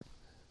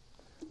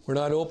We're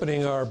not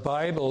opening our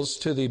Bibles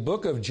to the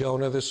book of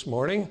Jonah this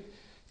morning.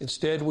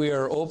 Instead, we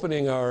are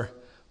opening our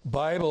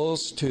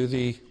Bibles to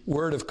the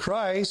Word of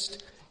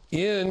Christ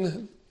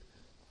in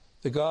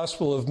the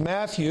Gospel of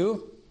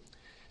Matthew.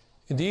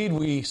 Indeed,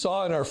 we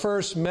saw in our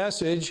first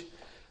message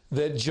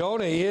that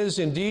Jonah is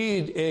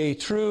indeed a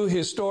true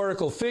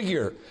historical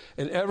figure,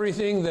 and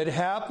everything that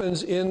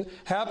happened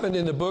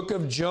in the book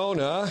of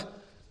Jonah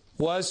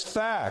was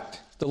fact.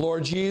 The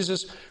Lord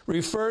Jesus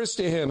refers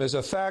to him as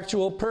a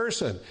factual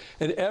person,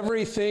 and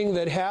everything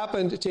that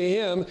happened to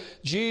him,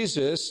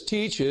 Jesus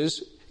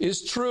teaches,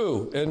 is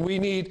true, and we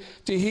need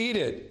to heed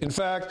it. In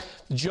fact,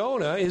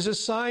 Jonah is a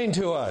sign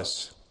to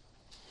us.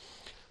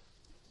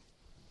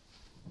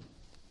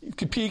 You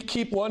could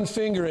keep one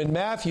finger in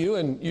Matthew,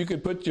 and you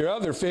could put your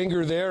other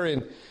finger there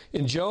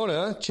in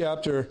Jonah,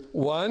 chapter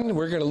 1.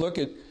 We're going to look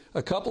at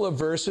a couple of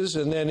verses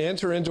and then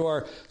enter into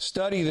our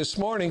study this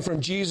morning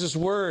from Jesus'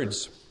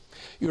 words.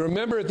 You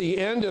remember at the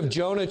end of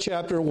Jonah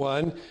chapter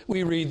 1,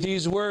 we read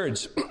these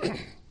words.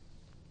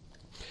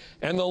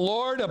 And the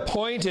Lord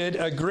appointed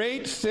a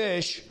great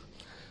fish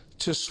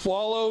to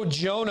swallow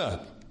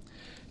Jonah.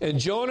 And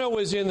Jonah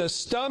was in the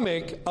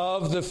stomach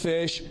of the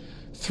fish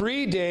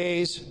 3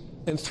 days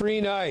and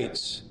 3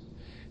 nights.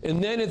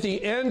 And then at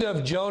the end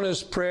of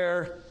Jonah's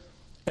prayer,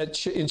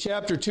 in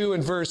chapter 2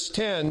 and verse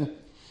 10,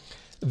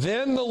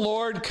 then the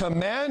Lord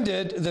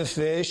commanded the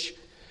fish,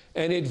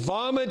 and it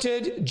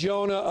vomited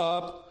Jonah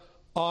up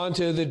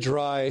onto the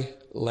dry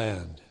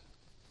land.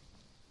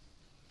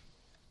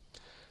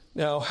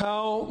 Now,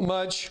 how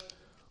much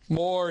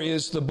more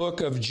is the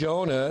book of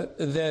Jonah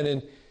than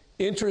an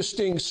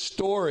interesting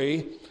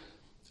story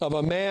of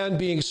a man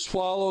being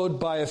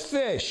swallowed by a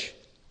fish?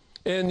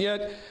 And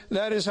yet,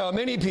 that is how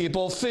many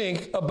people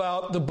think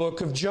about the book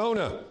of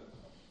Jonah.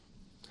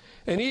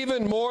 And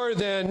even more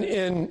than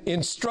an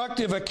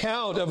instructive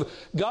account of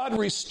God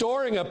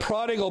restoring a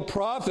prodigal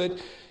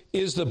prophet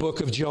is the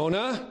book of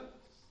Jonah.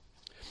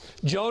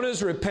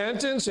 Jonah's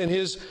repentance and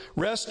his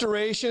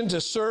restoration to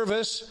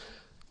service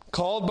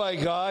called by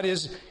God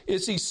is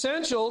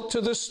essential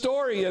to the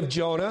story of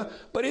Jonah,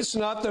 but it's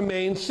not the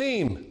main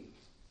theme.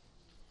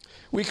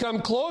 We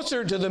come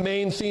closer to the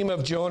main theme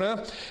of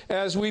Jonah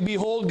as we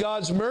behold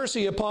God's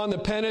mercy upon the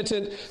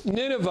penitent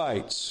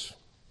Ninevites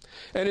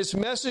and its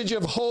message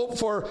of hope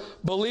for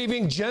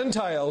believing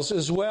Gentiles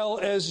as well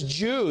as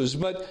Jews.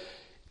 But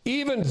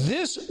even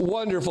this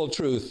wonderful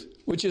truth,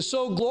 which is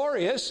so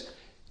glorious,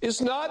 is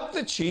not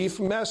the chief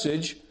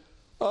message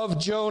of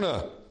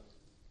Jonah.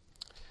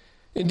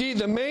 Indeed,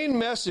 the main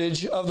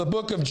message of the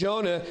book of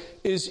Jonah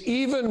is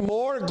even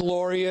more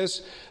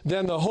glorious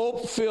than the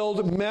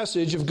hope-filled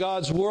message of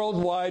God's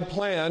worldwide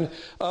plan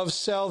of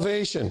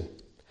salvation.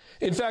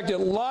 In fact, it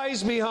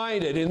lies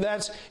behind it, and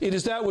it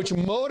is that which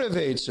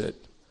motivates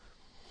it.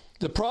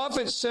 The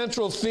prophet's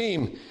central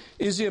theme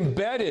is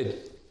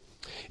embedded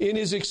in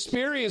his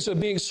experience of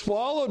being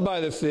swallowed by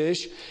the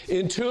fish,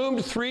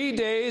 entombed 3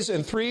 days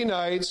and 3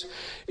 nights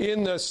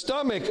in the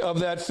stomach of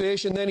that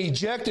fish, and then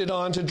ejected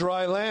onto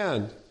dry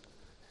land.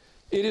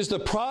 It is the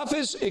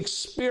prophet's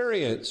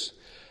experience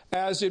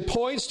as it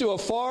points to a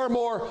far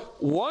more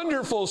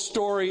wonderful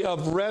story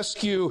of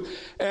rescue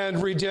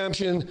and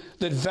redemption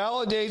that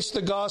validates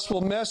the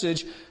gospel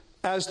message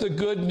as the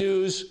good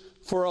news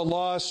for a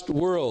lost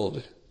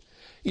world.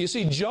 You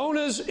see,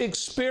 Jonah's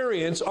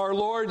experience, our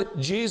Lord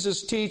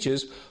Jesus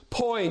teaches,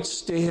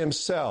 points to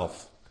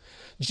himself.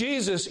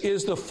 Jesus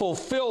is the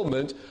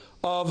fulfillment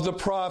of the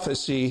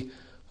prophecy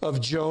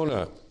of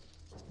Jonah.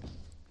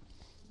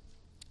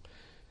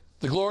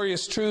 The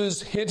glorious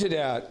truths hinted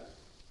at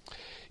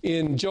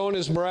in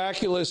Jonah's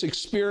miraculous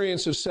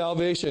experience of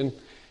salvation,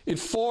 it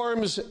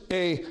forms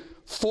a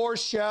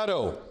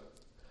foreshadow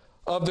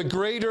of the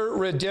greater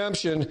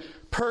redemption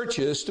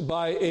purchased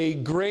by a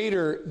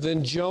greater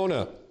than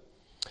Jonah.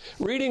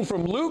 Reading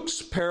from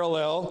Luke's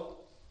parallel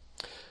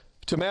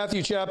to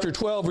Matthew chapter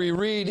 12, we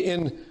read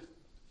in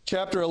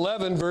chapter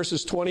 11,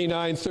 verses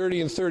 29,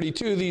 30, and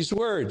 32, these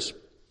words.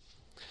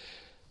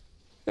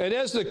 And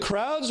as the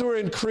crowds were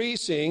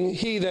increasing,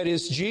 he, that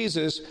is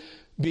Jesus,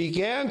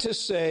 began to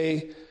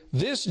say,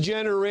 this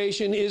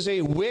generation is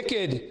a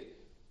wicked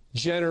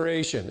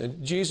generation.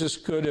 And Jesus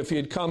could, if he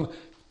had come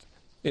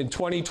in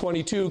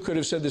 2022, could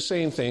have said the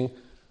same thing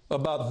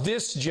about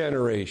this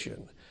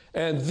generation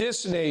and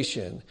this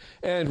nation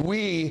and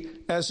we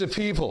as a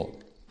people.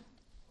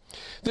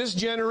 This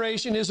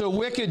generation is a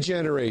wicked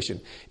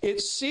generation.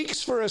 It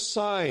seeks for a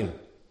sign,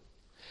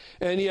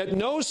 and yet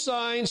no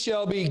sign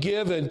shall be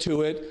given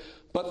to it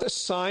but the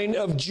sign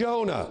of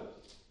Jonah.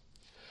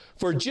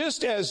 For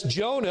just as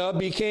Jonah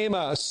became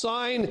a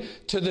sign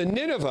to the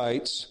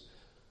Ninevites,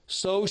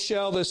 so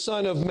shall the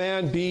Son of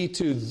Man be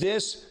to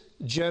this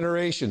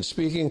generation.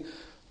 Speaking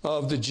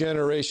of the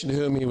generation to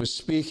whom he was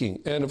speaking,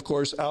 and of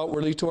course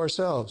outwardly to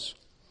ourselves.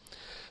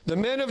 The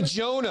men of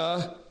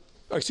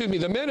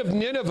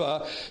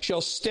Nineveh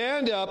shall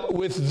stand up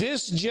with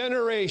this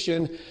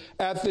generation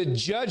at the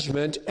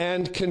judgment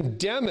and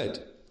condemn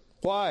it.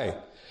 Why?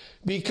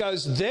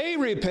 Because they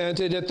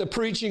repented at the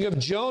preaching of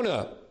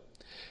Jonah.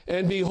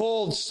 And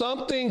behold,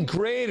 something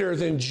greater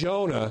than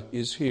Jonah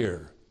is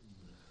here.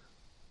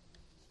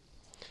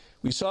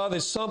 We saw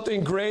that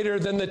something greater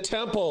than the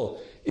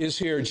temple is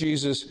here,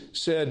 Jesus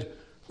said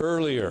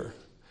earlier.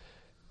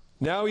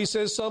 Now he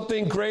says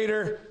something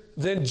greater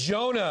than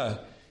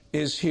Jonah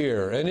is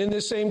here. And in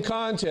the same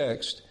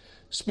context,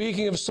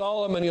 speaking of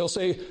Solomon, he'll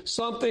say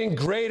something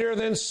greater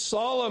than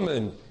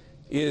Solomon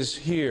is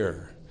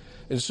here.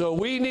 And so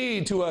we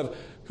need to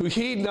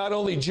heed not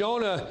only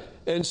Jonah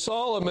and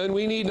Solomon,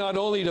 we need not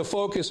only to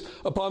focus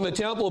upon the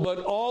temple, but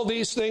all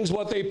these things,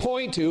 what they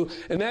point to,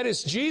 and that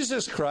is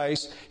Jesus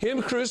Christ,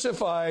 him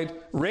crucified,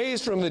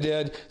 raised from the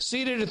dead,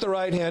 seated at the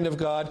right hand of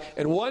God,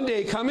 and one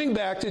day coming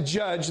back to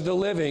judge the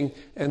living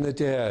and the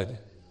dead.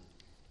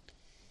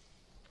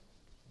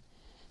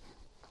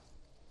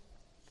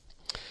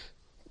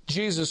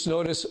 Jesus,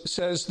 notice,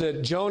 says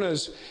that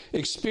Jonah's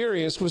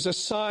experience was a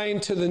sign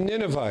to the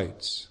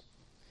Ninevites.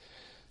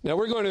 Now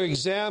we're going to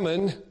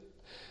examine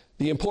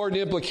the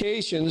important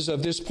implications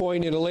of this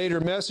point in a later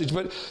message,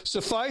 but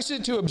suffice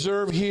it to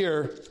observe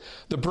here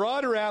the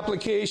broader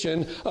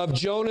application of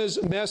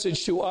Jonah's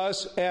message to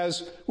us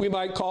as we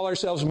might call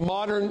ourselves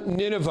modern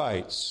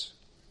Ninevites.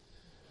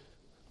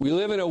 We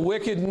live in a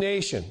wicked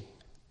nation.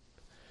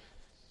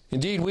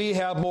 Indeed, we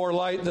have more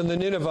light than the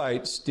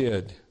Ninevites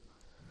did,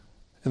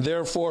 and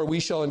therefore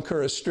we shall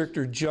incur a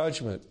stricter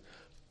judgment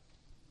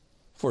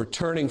for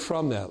turning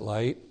from that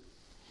light.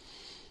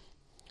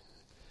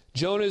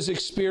 Jonah's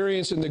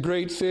experience in the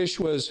great fish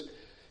was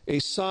a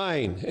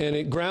sign, and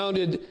it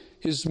grounded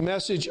his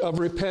message of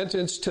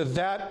repentance to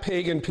that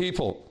pagan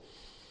people.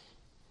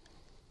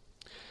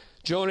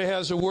 Jonah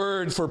has a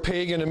word for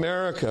pagan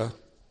America.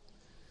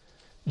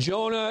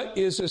 Jonah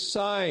is a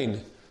sign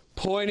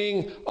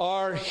pointing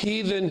our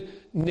heathen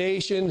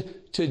nation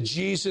to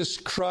Jesus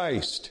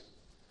Christ.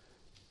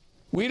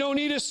 We don't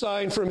need a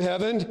sign from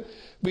heaven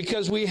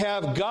because we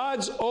have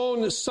God's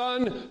own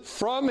Son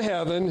from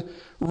heaven,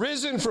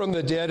 risen from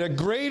the dead, a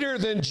greater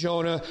than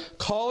Jonah,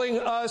 calling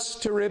us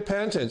to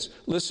repentance.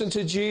 Listen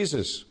to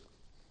Jesus.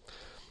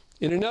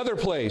 In another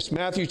place,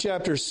 Matthew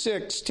chapter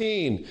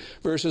 16,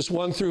 verses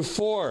 1 through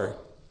 4.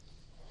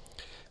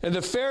 And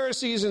the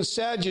Pharisees and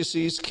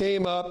Sadducees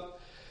came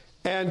up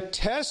and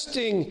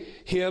testing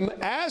him,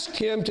 asked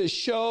him to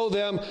show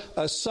them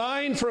a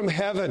sign from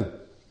heaven.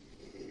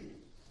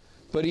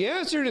 But he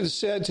answered and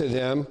said to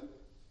them,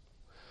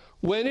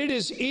 when it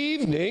is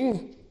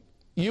evening,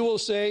 you will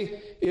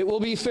say, it will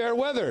be fair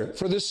weather,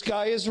 for the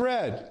sky is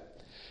red.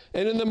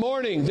 And in the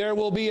morning, there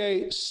will be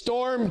a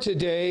storm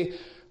today,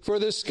 for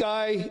the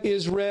sky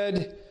is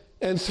red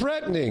and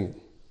threatening.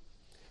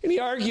 And he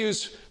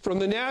argues from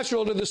the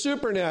natural to the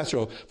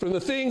supernatural, from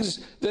the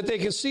things that they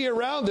can see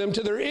around them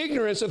to their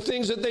ignorance of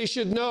things that they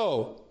should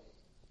know.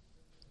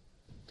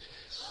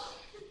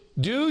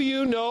 Do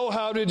you know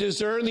how to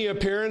discern the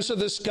appearance of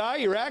the sky?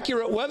 You're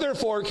accurate weather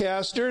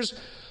forecasters,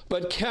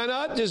 but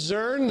cannot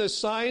discern the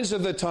signs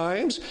of the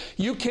times.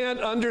 You can't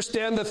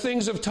understand the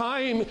things of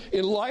time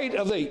in light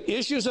of the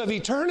issues of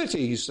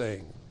eternity, he's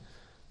saying.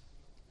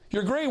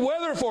 You're great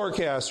weather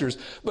forecasters,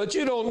 but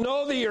you don't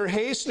know that you're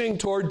hastening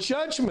toward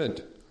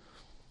judgment.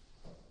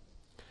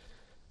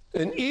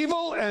 An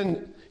evil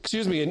and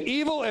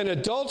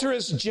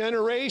adulterous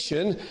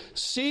generation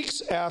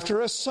seeks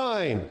after a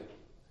sign.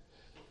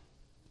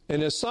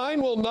 And a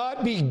sign will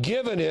not be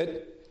given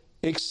it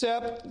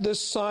except the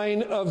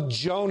sign of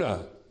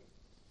Jonah.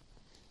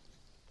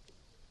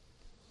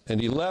 And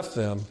he left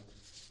them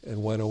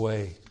and went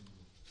away.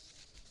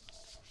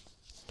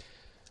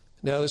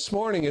 Now this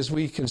morning, as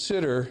we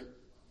consider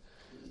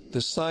the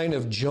sign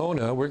of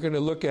Jonah, we're going to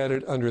look at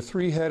it under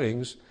three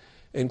headings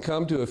and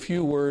come to a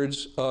few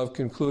words of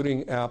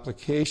concluding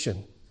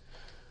application.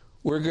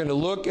 We're going to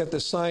look at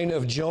the sign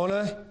of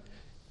Jonah,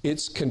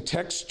 its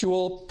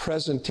contextual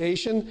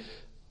presentation,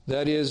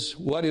 that is,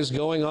 what is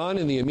going on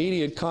in the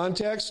immediate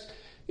context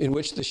in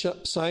which the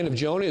sign of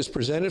Jonah is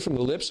presented from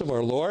the lips of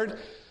our Lord.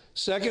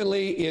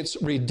 Secondly, its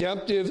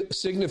redemptive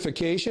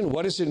signification.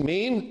 What does it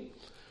mean?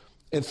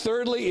 And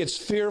thirdly, its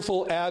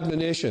fearful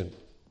admonition.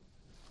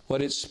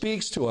 What it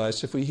speaks to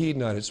us if we heed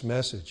not its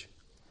message.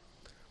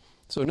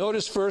 So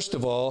notice, first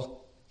of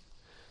all,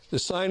 the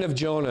sign of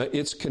Jonah,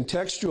 its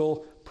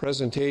contextual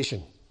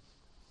presentation.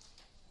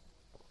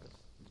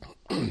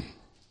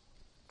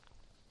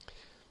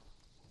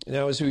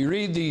 Now, as we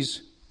read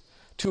these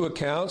two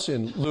accounts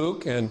in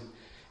Luke and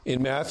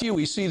in Matthew,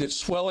 we see that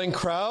swelling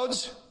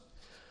crowds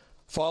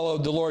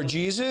followed the Lord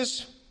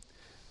Jesus,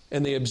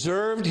 and they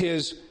observed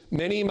his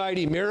many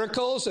mighty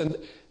miracles, and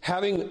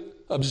having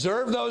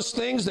observed those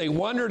things, they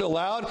wondered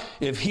aloud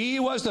if he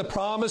was the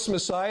promised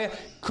Messiah.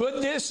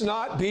 Could this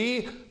not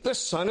be the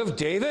Son of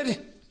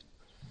David?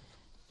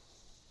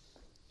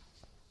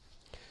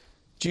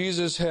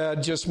 Jesus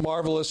had just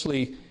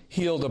marvelously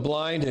healed a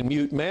blind and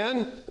mute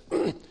man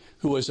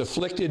who was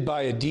afflicted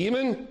by a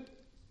demon.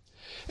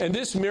 And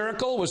this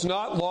miracle was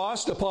not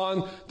lost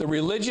upon the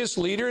religious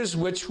leaders,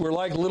 which were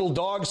like little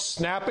dogs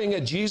snapping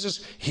at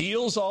Jesus'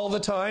 heels all the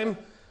time.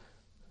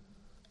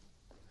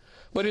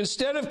 But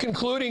instead of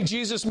concluding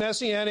Jesus'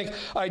 messianic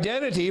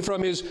identity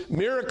from his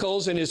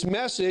miracles and his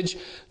message,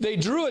 they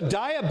drew a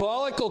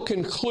diabolical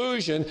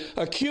conclusion,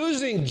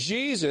 accusing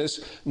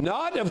Jesus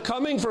not of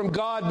coming from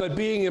God, but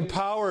being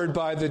empowered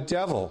by the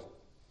devil.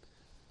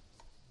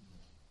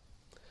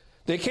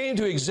 They came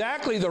to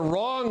exactly the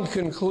wrong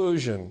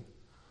conclusion.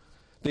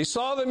 They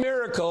saw the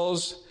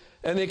miracles,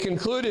 and they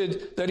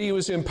concluded that he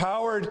was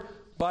empowered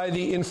by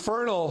the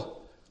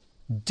infernal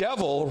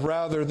devil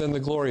rather than the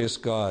glorious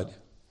God.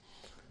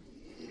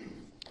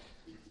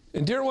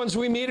 And dear ones,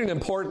 we meet an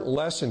important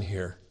lesson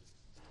here.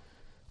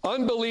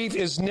 Unbelief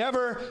is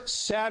never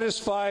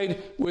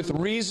satisfied with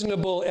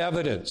reasonable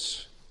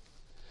evidence.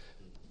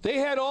 They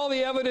had all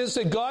the evidence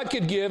that God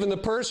could give in the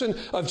person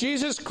of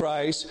Jesus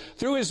Christ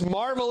through his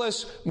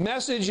marvelous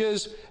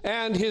messages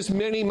and his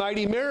many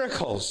mighty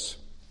miracles.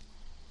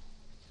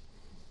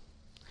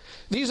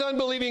 These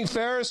unbelieving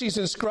Pharisees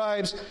and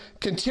scribes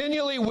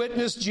continually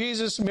witnessed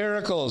Jesus'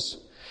 miracles,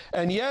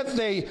 and yet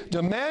they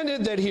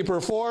demanded that he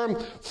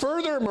perform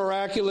further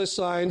miraculous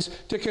signs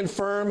to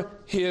confirm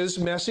his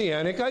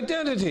messianic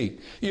identity.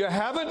 You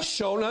haven't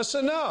shown us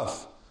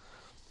enough.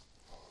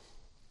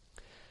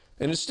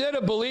 And instead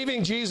of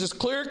believing Jesus'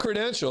 clear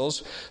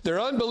credentials, their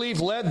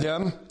unbelief led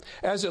them,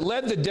 as it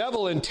led the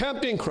devil in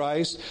tempting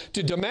Christ,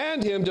 to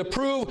demand him to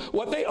prove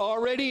what they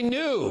already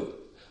knew.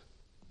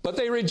 But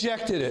they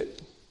rejected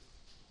it.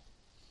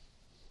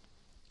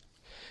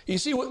 You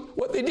see,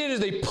 what they did is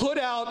they put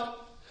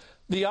out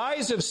the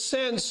eyes of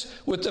sense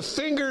with the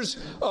fingers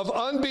of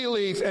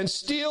unbelief and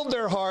steeled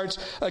their hearts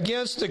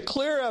against the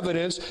clear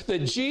evidence that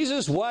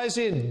Jesus was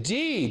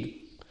indeed,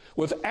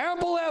 with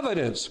ample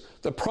evidence,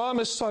 the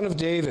promised Son of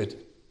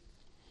David.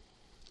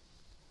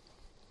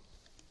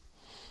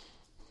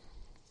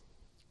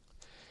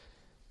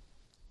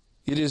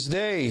 It is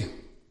they,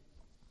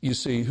 you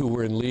see, who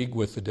were in league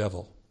with the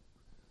devil,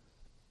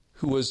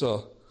 who was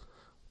a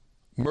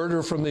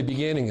murderer from the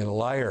beginning and a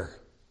liar.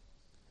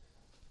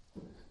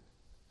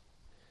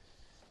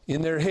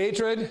 In their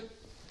hatred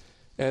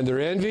and their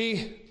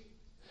envy,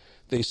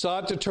 they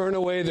sought to turn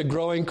away the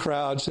growing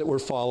crowds that were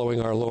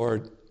following our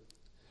Lord.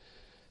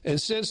 And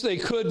since they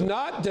could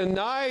not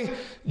deny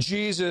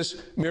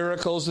Jesus'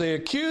 miracles, they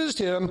accused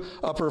him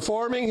of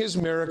performing his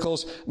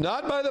miracles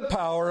not by the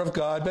power of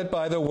God, but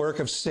by the work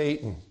of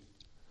Satan.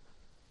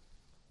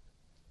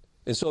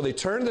 And so they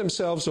turned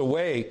themselves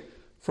away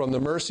from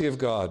the mercy of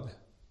God.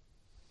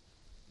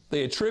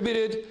 They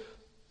attributed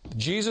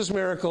Jesus'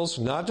 miracles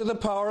not to the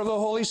power of the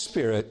Holy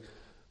Spirit,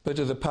 but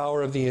to the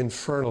power of the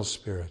infernal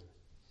spirit.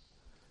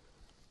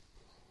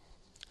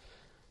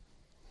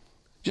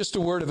 Just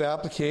a word of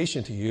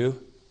application to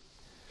you.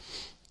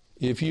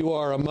 If you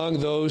are among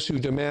those who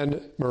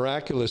demand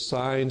miraculous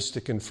signs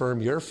to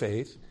confirm your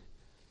faith,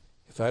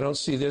 if I don't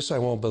see this, I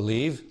won't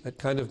believe, that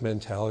kind of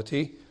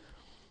mentality,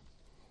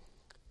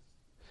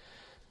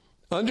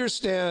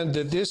 understand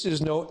that this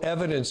is no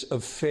evidence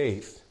of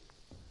faith,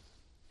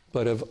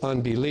 but of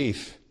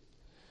unbelief.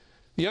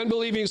 The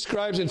unbelieving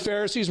scribes and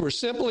Pharisees were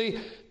simply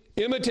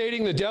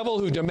imitating the devil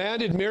who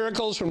demanded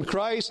miracles from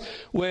Christ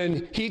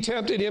when he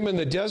tempted him in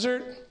the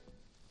desert.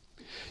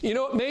 You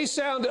know, it may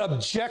sound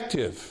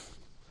objective.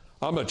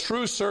 I'm a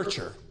true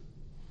searcher.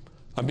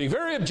 I'm being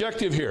very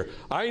objective here.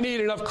 I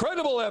need enough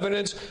credible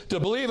evidence to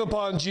believe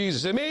upon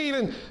Jesus. It may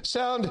even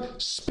sound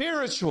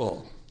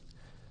spiritual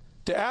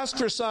to ask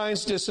for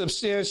signs to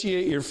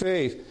substantiate your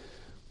faith.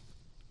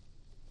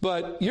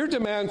 But your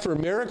demand for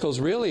miracles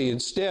really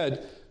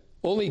instead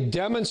only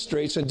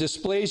demonstrates and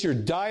displays your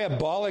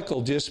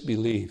diabolical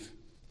disbelief.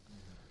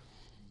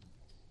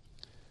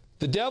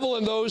 The devil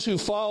and those who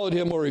followed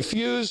him will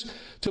refuse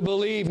to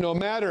believe no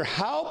matter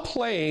how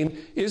plain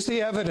is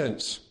the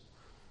evidence.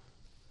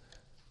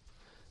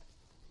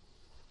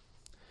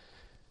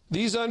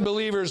 These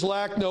unbelievers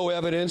lack no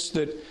evidence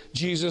that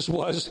Jesus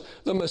was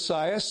the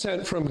Messiah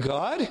sent from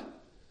God.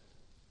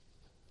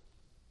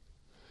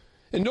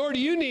 And nor do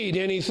you need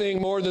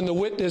anything more than the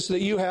witness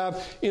that you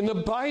have in the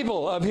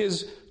Bible of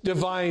his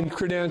divine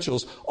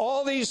credentials.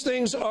 All these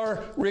things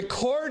are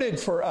recorded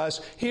for us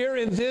here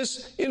in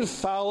this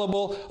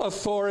infallible,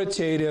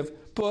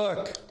 authoritative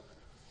book.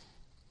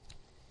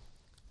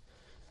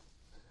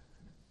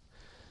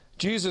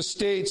 Jesus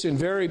states in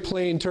very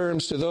plain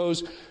terms to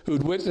those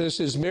who'd witnessed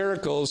his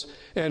miracles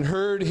and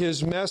heard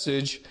his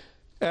message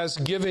as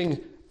giving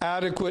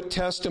adequate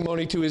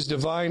testimony to his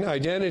divine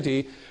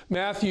identity,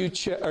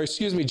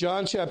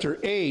 John chapter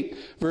 8,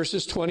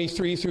 verses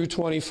 23 through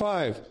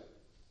 25.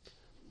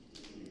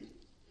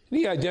 And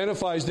he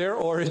identifies their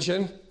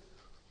origin,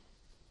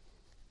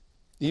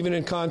 even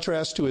in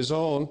contrast to his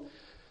own.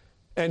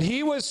 And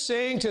he was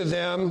saying to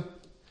them,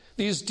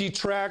 these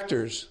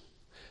detractors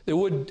that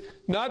would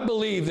not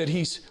believe that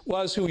he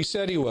was who he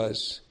said he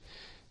was.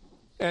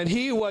 And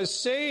he was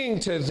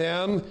saying to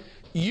them,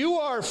 you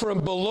are from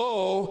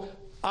below,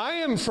 I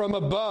am from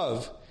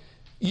above.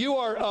 You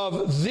are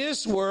of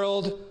this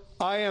world,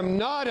 I am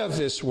not of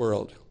this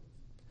world.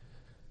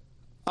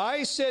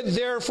 I said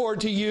therefore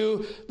to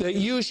you that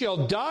you shall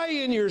die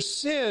in your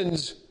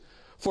sins,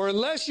 For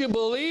unless you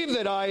believe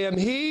that I am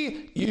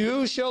he,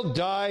 you shall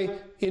die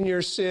in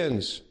your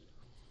sins.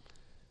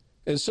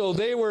 And so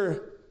they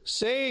were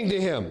saying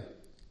to him,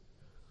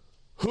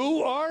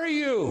 who are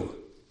you?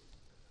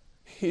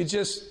 He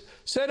just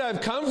said,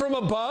 I've come from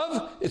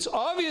above. It's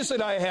obvious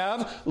that I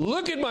have.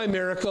 Look at my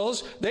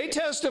miracles. They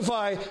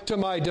testify to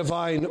my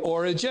divine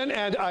origin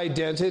and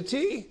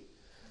identity.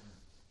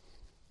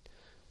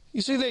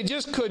 You see, they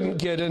just couldn't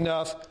get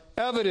enough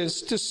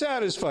evidence to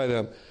satisfy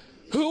them.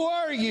 Who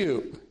are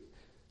you?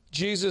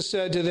 Jesus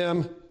said to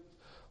them,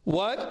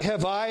 what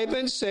have I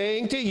been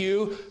saying to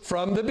you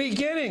from the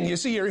beginning? You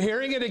see, you're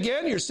hearing it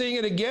again, you're seeing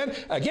it again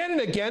and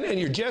again, and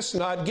you're just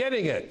not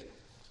getting it.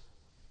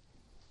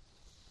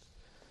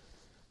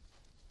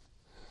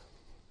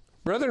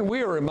 Brethren,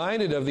 we are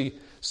reminded of the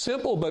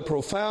simple but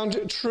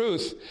profound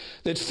truth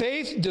that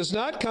faith does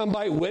not come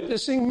by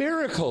witnessing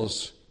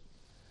miracles.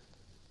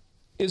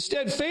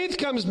 Instead, faith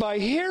comes by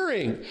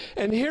hearing,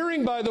 and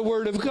hearing by the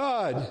Word of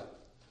God.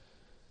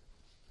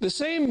 The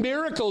same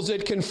miracles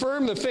that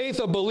confirm the faith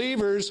of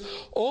believers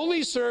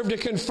only serve to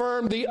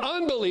confirm the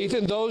unbelief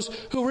in those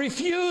who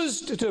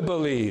refused to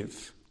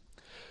believe.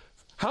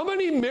 How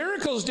many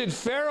miracles did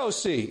Pharaoh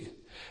see?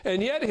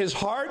 And yet his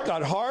heart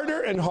got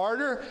harder and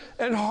harder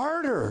and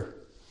harder.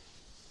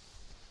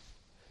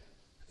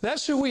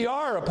 That's who we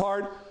are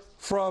apart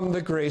from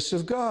the grace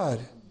of God.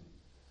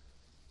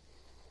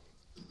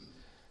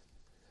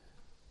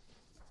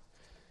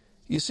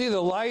 You see,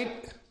 the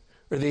light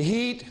or the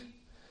heat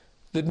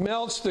that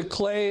melts the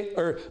clay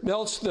or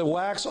melts the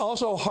wax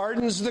also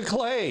hardens the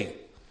clay.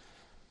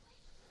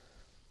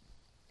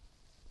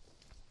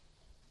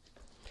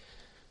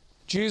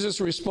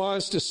 Jesus'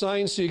 response to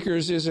sign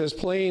seekers is as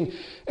plain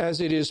as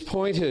it is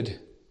pointed.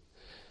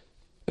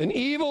 An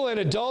evil and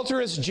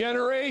adulterous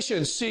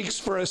generation seeks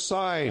for a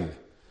sign,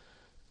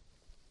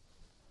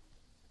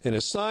 and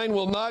a sign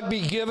will not be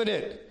given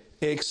it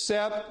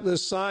except the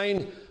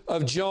sign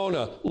of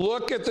Jonah.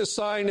 Look at the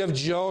sign of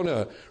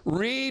Jonah.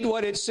 Read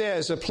what it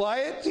says. Apply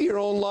it to your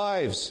own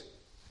lives.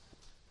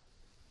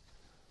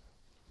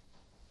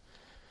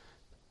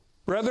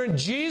 Brethren,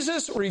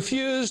 Jesus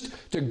refused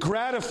to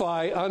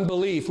gratify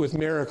unbelief with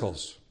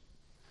miracles.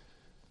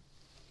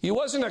 He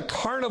wasn't a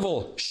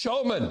carnival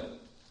showman.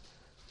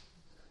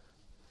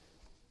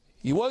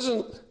 He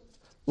wasn't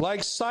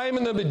like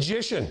Simon the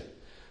magician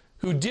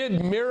who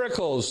did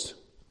miracles,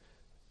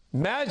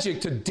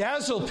 magic to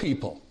dazzle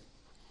people.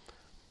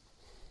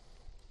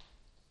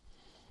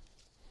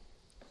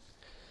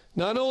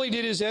 Not only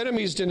did his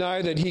enemies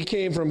deny that he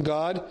came from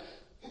God,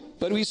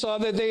 but we saw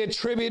that they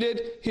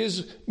attributed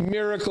his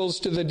miracles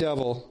to the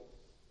devil.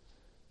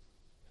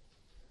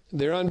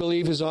 Their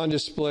unbelief is on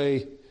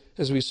display,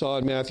 as we saw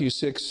in Matthew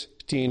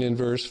 16 and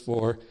verse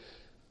 4.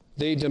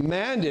 They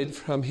demanded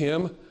from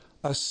him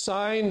a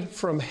sign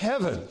from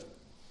heaven.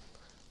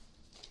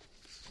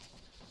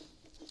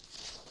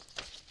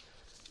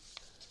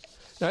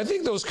 Now, I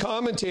think those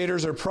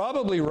commentators are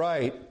probably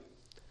right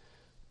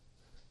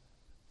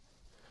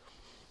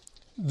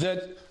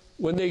that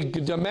when they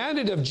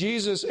demanded of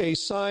Jesus a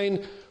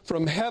sign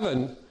from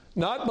heaven,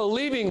 not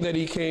believing that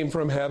he came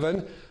from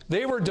heaven,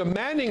 they were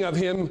demanding of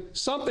him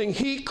something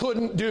he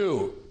couldn't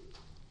do.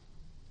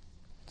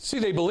 See,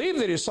 they believed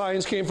that his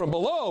signs came from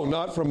below,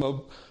 not from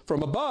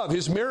above.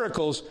 His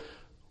miracles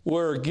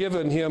were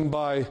given him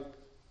by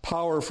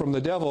power from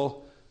the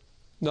devil,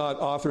 not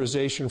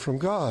authorization from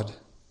God.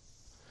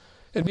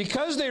 And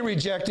because they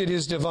rejected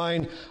his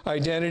divine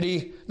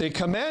identity, they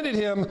commanded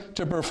him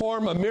to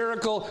perform a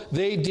miracle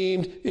they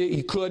deemed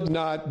he could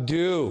not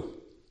do.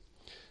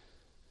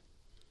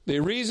 They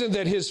reasoned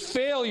that his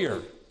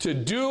failure to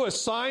do a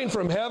sign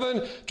from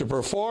heaven, to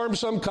perform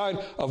some kind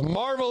of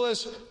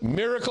marvelous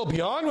miracle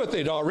beyond what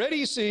they'd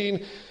already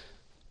seen,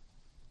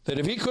 that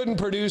if he couldn't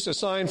produce a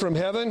sign from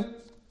heaven,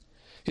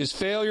 his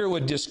failure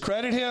would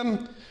discredit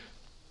him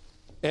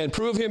and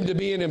prove him to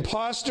be an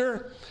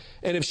imposter.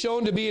 And if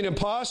shown to be an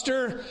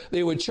imposter,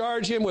 they would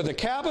charge him with a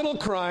capital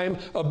crime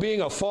of being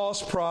a false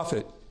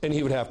prophet, and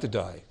he would have to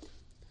die.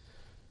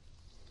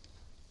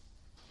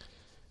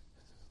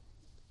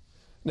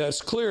 Now,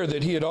 it's clear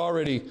that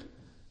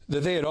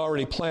they had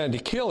already planned to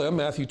kill him.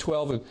 Matthew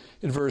 12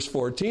 and verse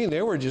 14,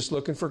 they were just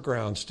looking for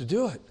grounds to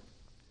do it.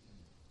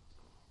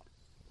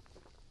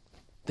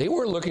 They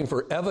weren't looking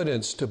for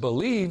evidence to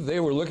believe. They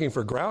were looking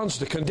for grounds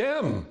to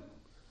condemn.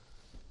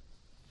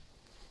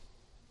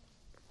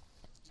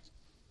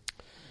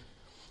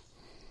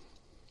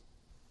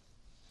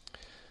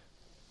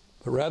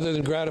 But rather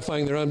than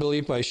gratifying their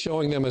unbelief by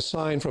showing them a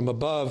sign from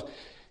above,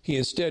 he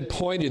instead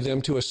pointed them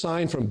to a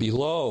sign from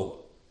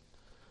below.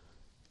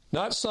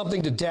 Not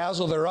something to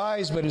dazzle their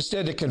eyes, but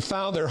instead to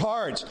confound their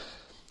hearts.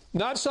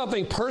 Not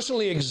something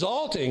personally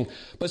exalting,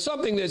 but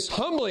something that's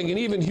humbling and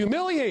even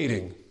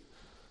humiliating.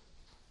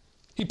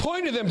 He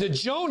pointed them to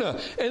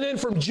Jonah, and then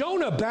from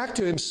Jonah back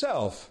to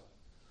himself.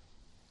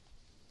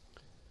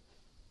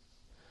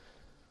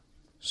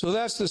 So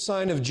that's the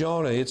sign of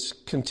Jonah, its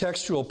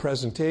contextual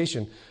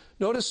presentation.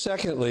 Notice,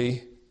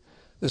 secondly,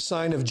 the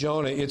sign of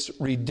Jonah, its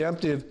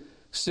redemptive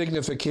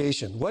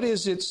signification. What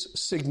is its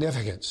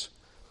significance?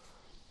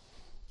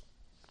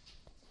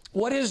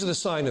 What is the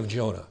sign of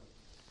Jonah?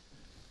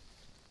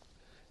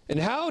 And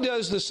how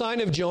does the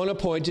sign of Jonah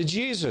point to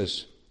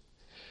Jesus?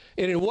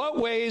 And in what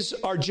ways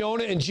are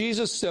Jonah and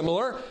Jesus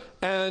similar,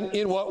 and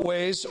in what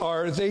ways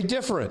are they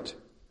different?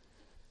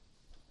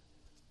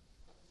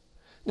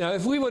 Now,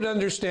 if we would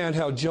understand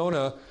how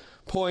Jonah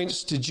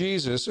points to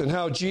Jesus and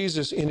how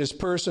Jesus in his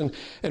person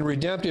and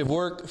redemptive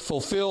work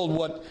fulfilled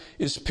what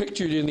is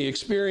pictured in the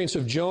experience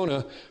of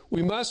Jonah,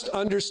 we must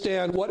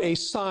understand what a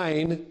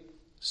sign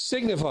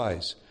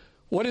signifies.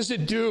 What does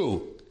it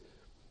do?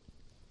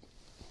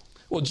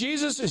 Well,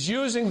 Jesus is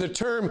using the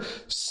term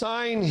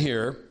sign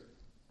here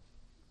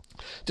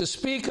to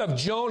speak of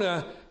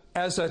Jonah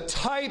as a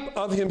type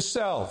of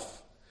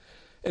himself.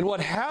 And what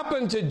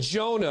happened to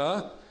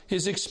Jonah,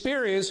 his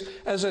experience,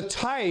 as a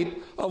type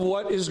of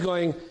what is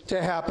going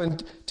to happen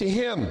to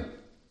him.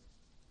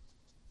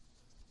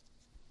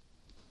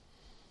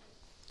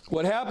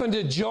 What happened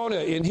to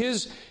Jonah in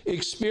his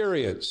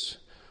experience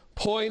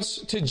points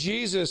to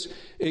Jesus'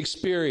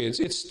 experience.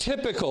 It's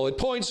typical. It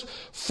points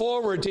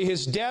forward to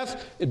his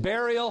death,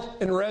 burial,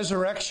 and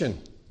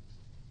resurrection.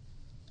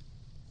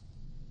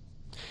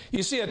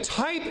 You see, a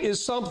type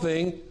is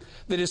something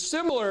that is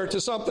similar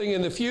to something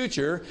in the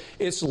future.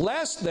 It's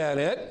less than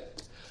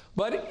it,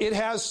 but it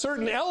has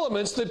certain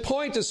elements that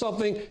point to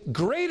something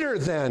greater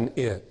than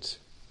it.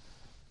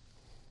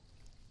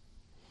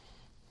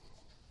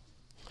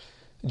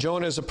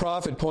 Jonah as a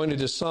prophet pointed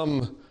to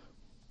some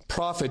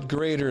prophet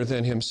greater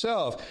than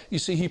himself. You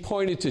see, he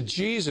pointed to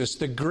Jesus,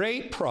 the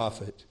great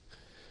prophet.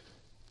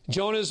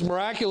 Jonah's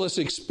miraculous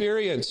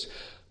experience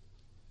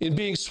in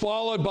being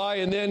swallowed by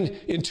and then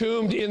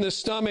entombed in the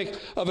stomach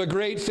of a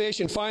great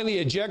fish and finally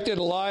ejected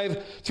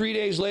alive 3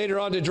 days later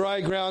onto dry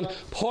ground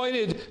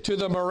pointed to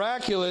the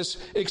miraculous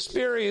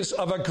experience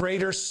of a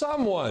greater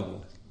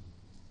someone.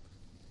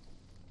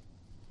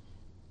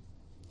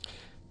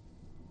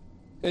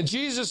 And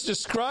Jesus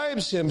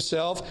describes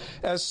himself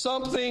as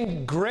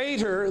something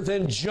greater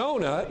than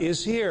Jonah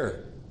is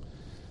here.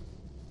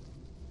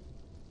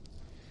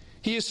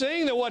 He is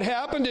saying that what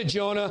happened to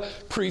Jonah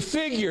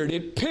prefigured,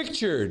 it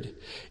pictured,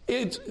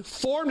 it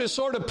formed a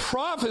sort of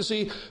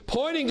prophecy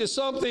pointing to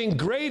something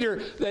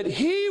greater that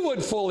he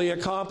would fully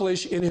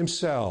accomplish in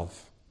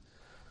himself.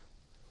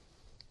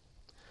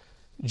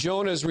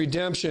 Jonah's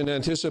redemption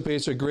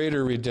anticipates a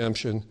greater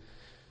redemption.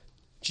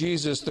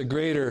 Jesus, the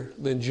greater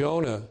than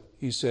Jonah,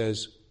 he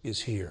says,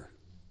 is here.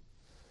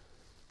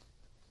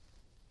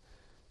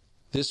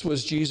 This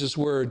was Jesus'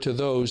 word to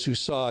those who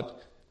sought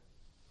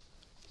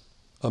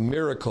a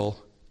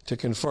miracle to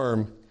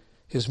confirm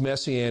his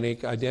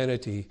messianic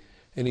identity.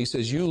 And he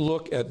says, you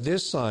look at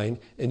this sign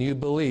and you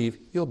believe,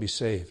 you'll be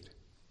saved.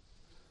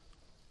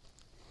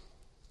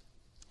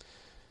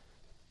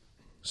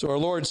 So our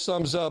Lord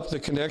sums up the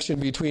connection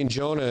between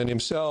Jonah and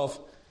himself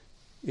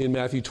in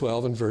Matthew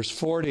 12 and verse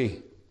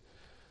 40.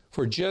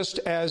 For just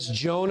as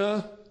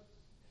Jonah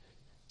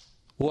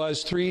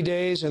was 3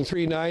 days and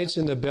 3 nights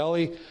in the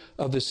belly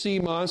of the sea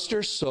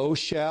monster, so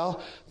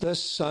shall the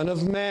Son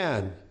of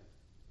Man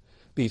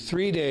be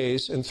 3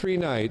 days and 3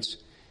 nights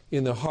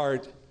in the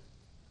heart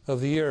of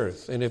the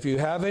earth. And if you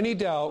have any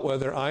doubt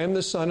whether I am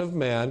the Son of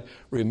Man,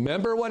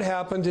 remember what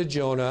happened to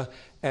Jonah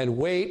and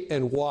wait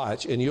and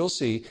watch, and you'll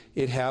see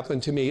it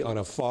happened to me on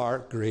a far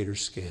greater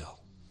scale.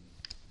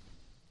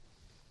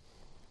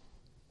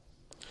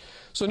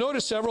 So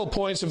notice several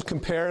points of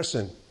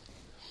comparison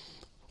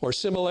or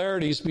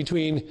similarities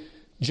between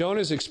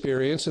Jonah's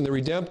experience and the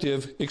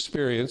redemptive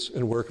experience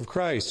and work of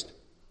Christ.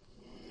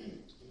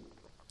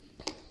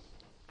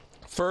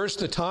 First,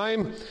 the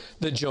time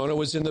that Jonah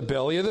was in the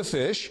belly of the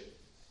fish,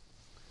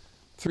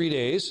 3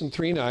 days and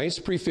 3 nights,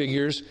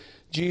 prefigures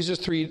Jesus'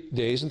 3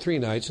 days and 3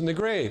 nights in the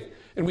grave.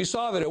 And we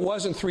saw that it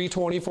wasn't 3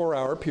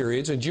 24-hour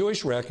periods. In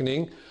Jewish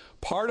reckoning,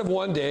 part of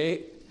one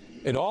day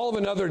and all of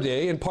another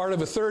day and part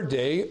of a third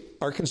day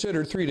are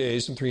considered 3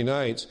 days and 3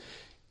 nights.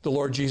 The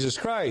Lord Jesus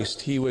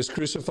Christ, he was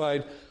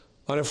crucified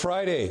on a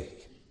Friday.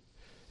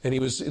 And he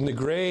was in the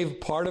grave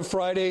part of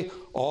Friday,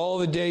 all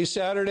of the day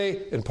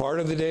Saturday, and part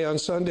of the day on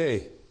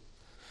Sunday.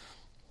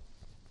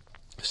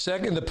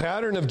 Second, the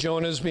pattern of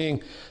Jonah's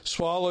being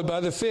swallowed by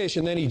the fish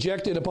and then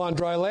ejected upon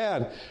dry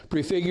land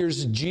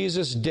prefigures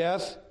Jesus'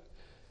 death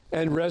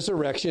and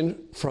resurrection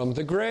from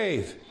the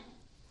grave.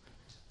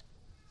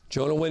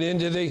 Jonah went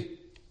into the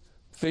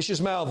fish's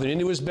mouth and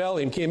into his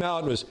belly and came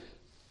out and was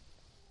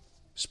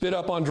spit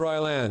up on dry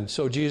land.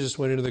 So Jesus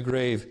went into the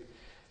grave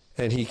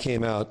and he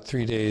came out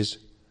 3 days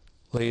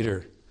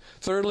later.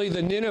 Thirdly,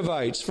 the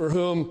Ninevites, for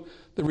whom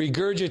the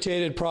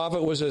regurgitated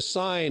prophet was a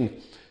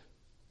sign,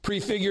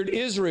 prefigured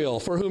Israel,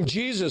 for whom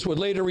Jesus would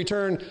later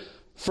return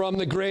from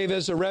the grave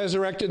as a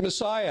resurrected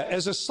Messiah,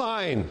 as a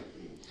sign.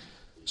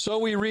 So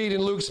we read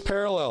in Luke's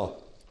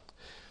parallel,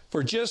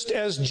 for just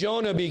as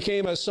Jonah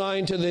became a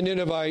sign to the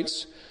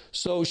Ninevites,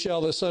 so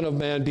shall the Son of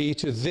Man be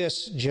to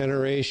this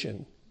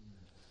generation.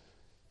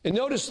 And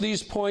notice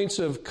these points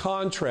of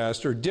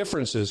contrast or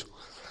differences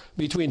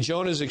between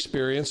Jonah's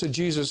experience and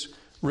Jesus'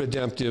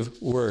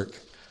 redemptive work.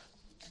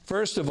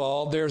 First of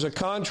all, there's a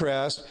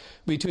contrast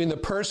between the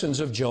persons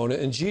of Jonah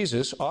and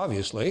Jesus,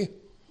 obviously.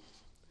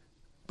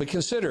 But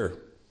consider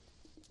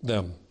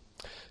them.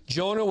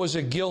 Jonah was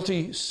a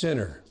guilty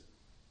sinner.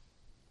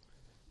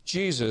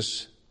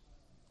 Jonah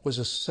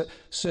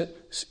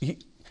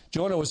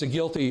was a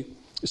guilty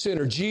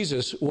sinner.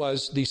 Jesus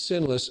was the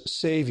sinless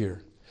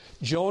Savior.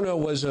 Jonah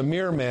was a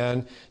mere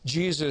man.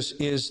 Jesus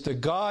is the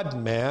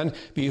God-man.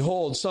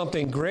 Behold,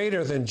 something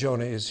greater than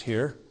Jonah is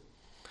here.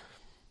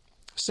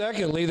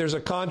 Secondly, there's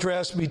a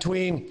contrast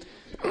between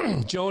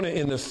Jonah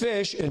in the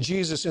fish and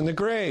Jesus in the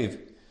grave.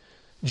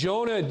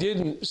 Jonah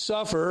didn't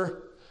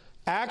suffer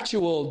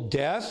actual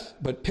death,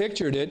 but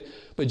pictured it.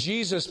 But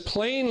Jesus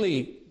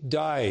plainly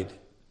died.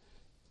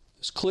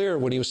 It's clear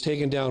when he was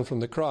taken down from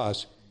the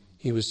cross,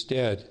 he was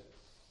dead.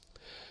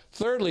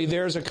 Thirdly,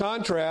 there's a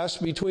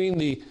contrast between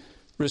the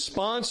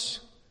response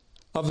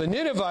of the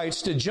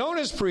Ninevites to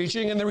Jonah's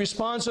preaching and the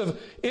response of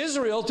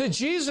Israel to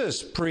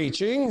Jesus'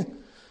 preaching.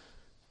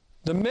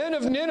 The men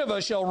of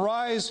Nineveh shall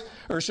rise,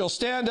 or shall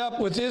stand up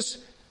with this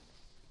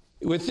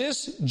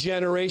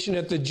generation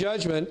at the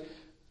judgment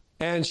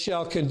and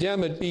shall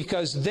condemn it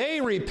because they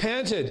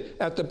repented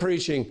at the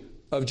preaching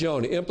of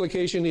Jonah.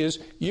 Implication is,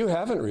 you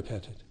haven't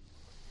repented.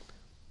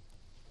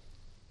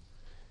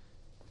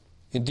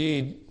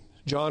 Indeed,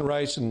 John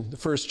writes in the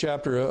first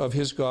chapter of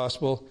his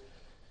gospel,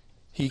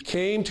 he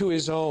came to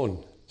his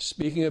own,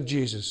 speaking of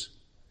Jesus,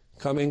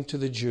 coming to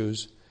the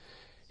Jews.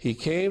 He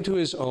came to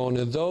his own,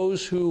 and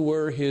those who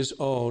were his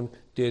own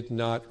did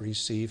not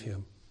receive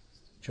him.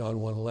 John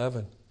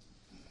 1:11.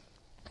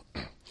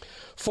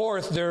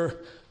 Fourth, there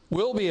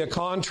will be a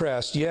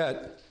contrast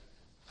yet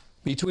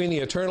between the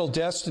eternal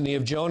destiny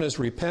of Jonah's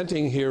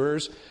repenting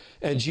hearers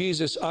and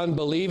Jesus'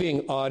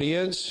 unbelieving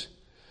audience.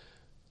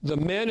 The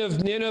men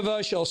of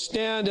Nineveh shall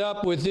stand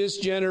up with this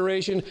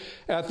generation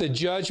at the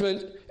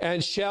judgment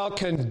and shall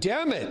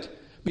condemn it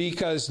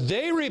because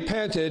they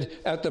repented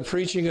at the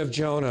preaching of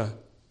Jonah.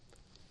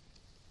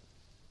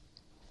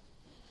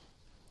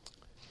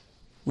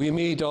 We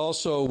meet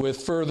also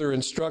with further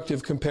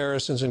instructive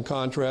comparisons and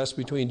contrasts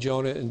between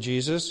Jonah and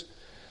Jesus.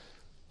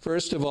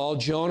 First of all,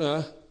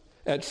 Jonah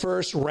at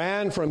first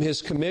ran from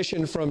his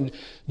commission from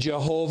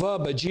Jehovah,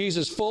 but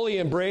Jesus fully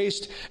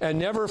embraced and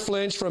never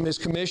flinched from his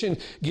commission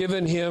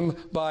given him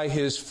by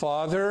his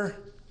Father.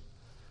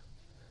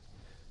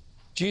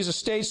 Jesus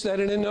states that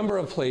in a number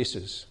of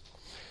places.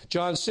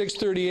 John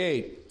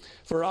 6:38,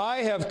 for I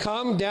have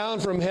come down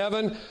from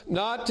heaven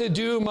not to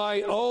do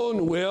my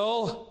own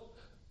will.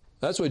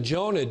 That's what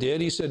Jonah did.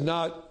 He said,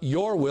 not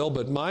your will,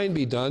 but mine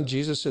be done.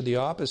 Jesus said the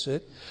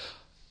opposite.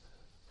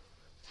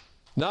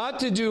 Not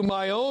to do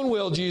my own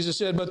will, Jesus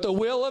said, but the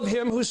will of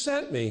him who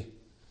sent me.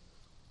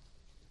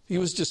 He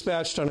was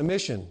dispatched on a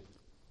mission,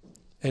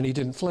 and he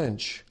didn't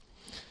flinch.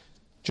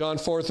 John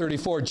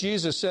 4:34,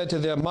 Jesus said to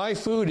them, my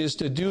food is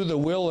to do the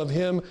will of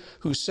him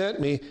who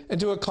sent me and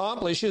to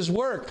accomplish his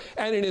work.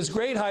 And in his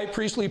great high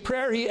priestly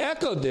prayer, he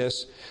echoed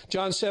this.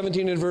 John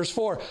 17 and verse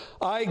 4,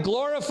 I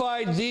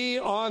glorified thee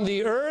on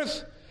the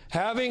earth,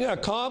 having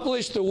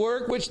accomplished the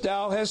work which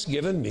thou hast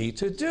given me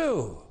to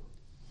do.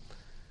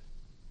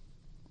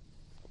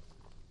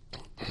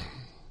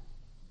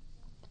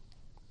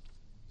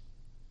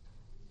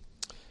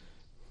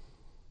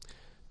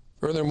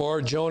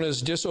 Furthermore, Jonah's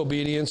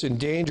disobedience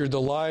endangered the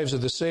lives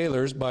of the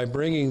sailors by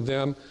bringing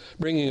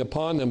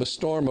upon them a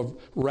storm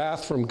of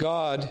wrath from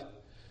God.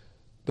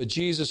 But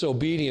Jesus'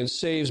 obedience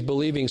saves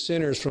believing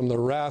sinners from the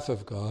wrath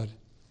of God.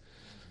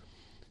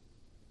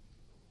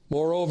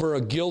 Moreover,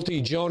 a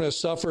guilty Jonah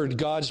suffered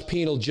God's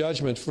penal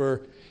judgment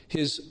for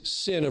his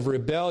sin of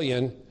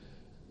rebellion,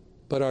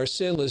 but our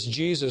sinless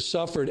Jesus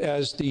suffered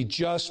as the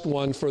just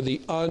one for the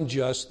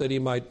unjust, that he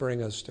might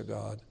bring us to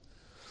God.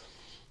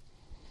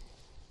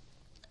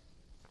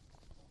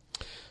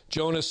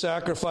 Jonah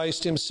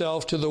sacrificed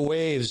himself to the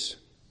waves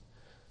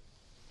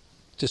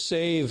to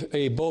save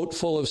a boat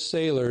full of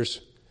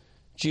sailors.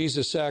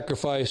 Jesus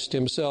sacrificed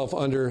himself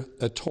under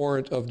a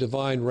torrent of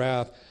divine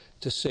wrath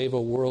to save a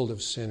world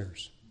of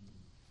sinners.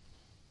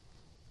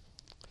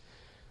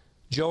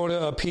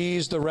 Jonah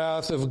appeased the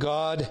wrath of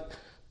God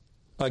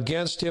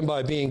against him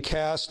by being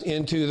cast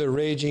into the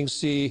raging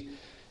sea.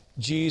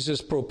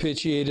 Jesus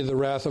propitiated the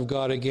wrath of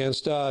God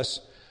against us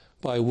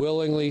by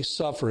willingly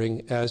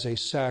suffering as a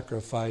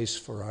sacrifice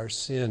for our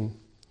sin.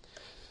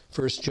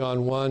 1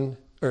 John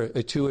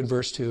 2 and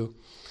verse 2.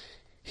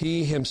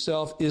 He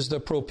himself is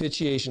the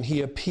propitiation.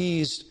 He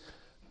appeased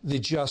the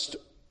just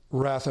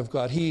wrath of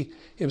God. He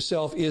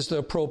himself is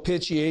the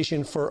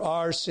propitiation for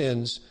our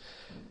sins,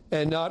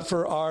 and not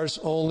for ours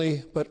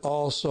only, but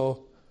also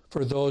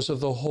for those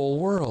of the whole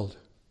world.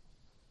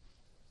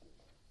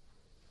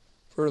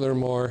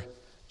 Furthermore,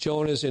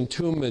 Jonah's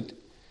entombment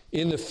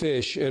in the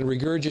fish and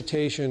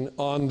regurgitation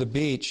on the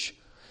beach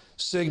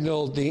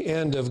signaled the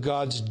end of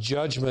God's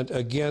judgment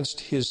against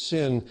his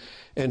sin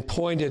and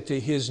pointed to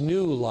his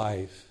new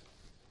life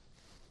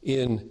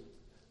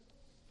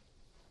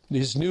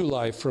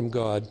from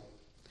God.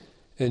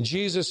 And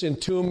Jesus'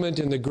 entombment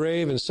in the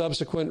grave and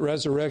subsequent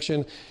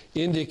resurrection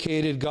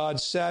indicated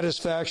God's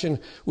satisfaction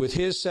with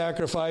his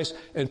sacrifice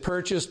and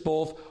purchased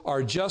both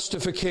our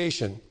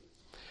justification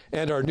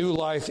and our new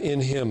life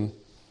in him.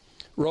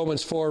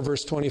 Romans 4,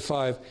 verse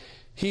 25.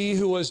 He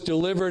who was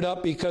delivered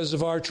up because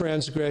of our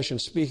transgression,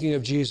 speaking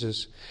of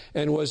Jesus,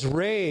 and was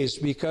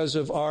raised because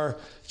of our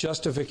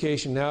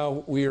justification.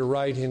 Now we are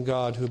right in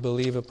God who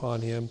believe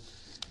upon him.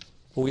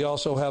 We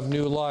also have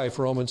new life,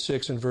 Romans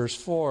 6 and verse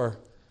 4.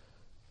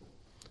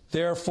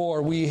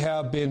 Therefore, we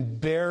have been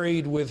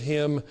buried with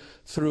him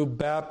through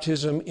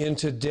baptism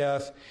into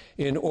death,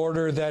 in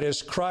order that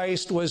as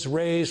Christ was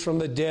raised from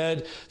the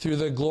dead through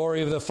the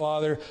glory of the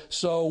Father,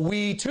 so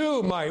we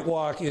too might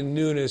walk in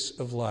newness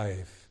of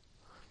life.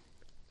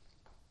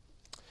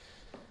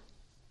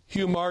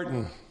 Hugh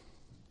Martin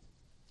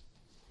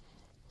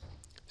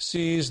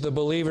sees the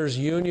believer's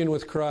union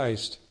with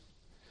Christ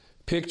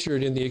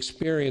pictured in the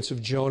experience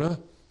of Jonah.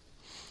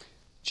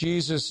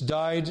 Jesus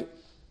died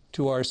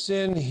to our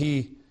sin.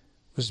 He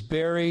was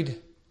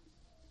buried.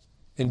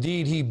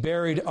 Indeed, he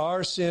buried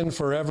our sin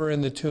forever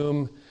in the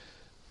tomb.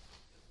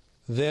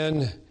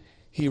 Then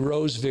he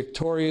rose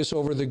victorious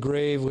over the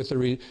grave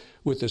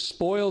with the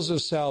spoils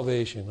of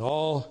salvation,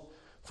 all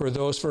for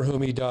those for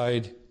whom he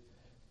died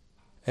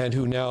and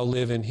who now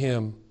live in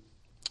him.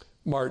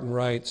 Martin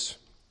writes,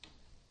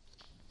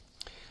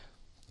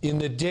 in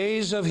the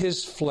days of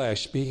his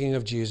flesh, speaking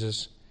of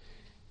Jesus,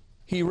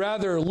 he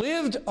rather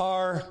lived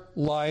our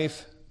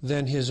life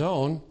than his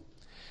own.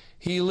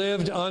 He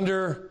lived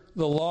under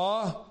the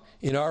law,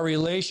 in our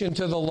relation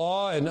to the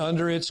law and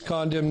under its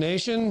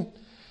condemnation.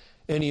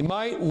 And he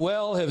might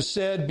well have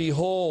said,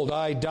 behold,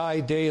 I die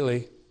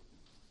daily.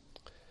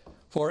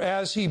 For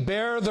as he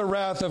bare the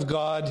wrath of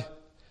God,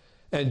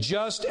 and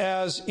just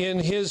as in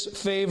his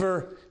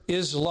favor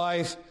is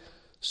life,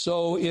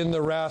 so in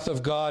the wrath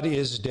of God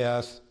is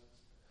death.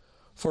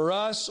 For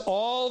us,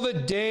 all the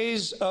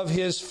days of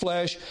his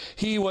flesh,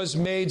 he was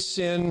made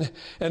sin,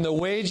 and the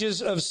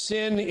wages of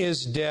sin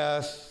is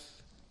death.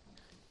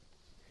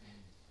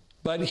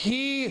 But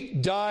he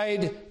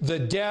died the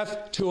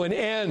death to an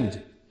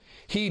end.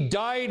 He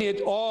died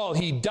it all.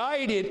 He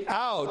died it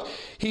out.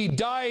 He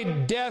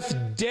died death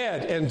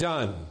dead and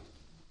done.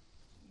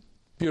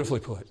 Beautifully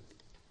put.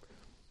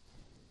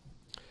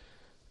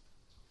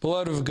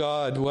 Beloved of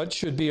God, what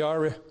should be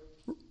our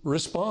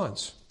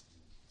response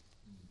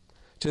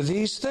to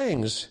these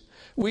things?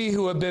 We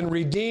who have been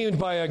redeemed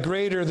by a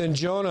greater than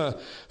Jonah,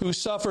 who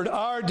suffered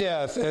our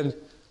death and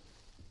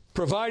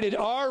provided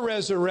our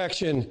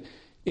resurrection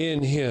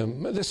in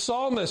him. The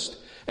psalmist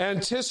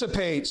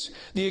anticipates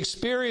the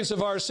experience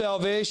of our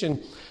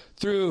salvation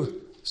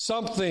through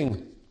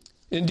something,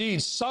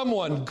 indeed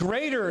someone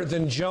greater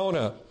than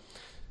Jonah.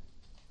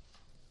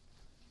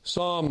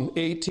 Psalm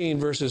 18,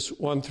 verses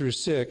 1 through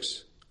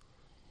 6.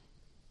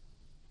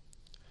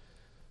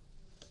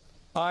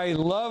 I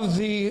love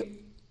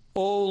thee,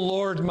 O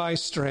Lord, my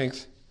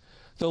strength.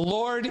 The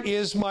Lord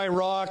is my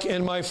rock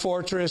and my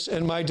fortress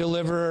and my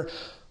deliverer,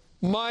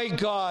 my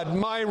God,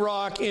 my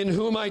rock in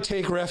whom I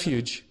take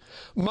refuge,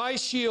 my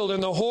shield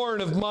and the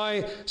horn of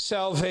my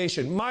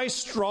salvation, my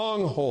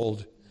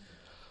stronghold.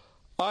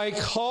 I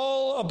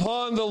call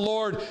upon the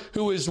Lord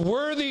who is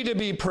worthy to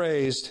be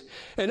praised,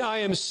 and I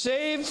am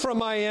saved from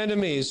my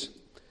enemies.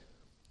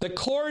 The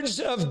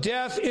cords of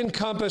death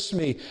encompassed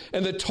me,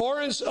 and the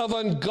torrents of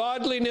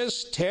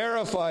ungodliness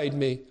terrified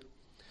me.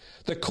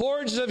 The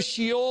cords of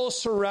Sheol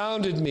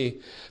surrounded me.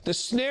 The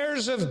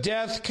snares of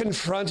death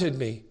confronted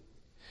me.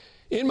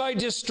 In my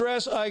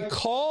distress, I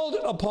called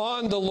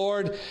upon the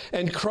Lord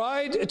and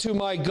cried to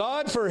my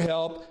God for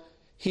help.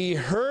 He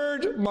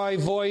heard my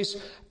voice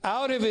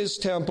out of his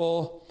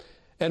temple,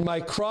 and my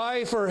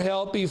cry for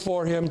help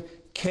before him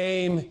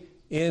came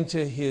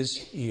into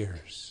his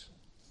ears.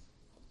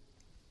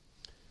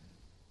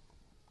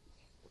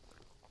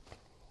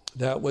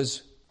 That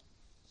was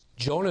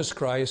Jonah's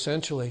cry,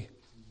 essentially.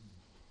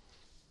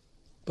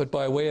 But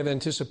by way of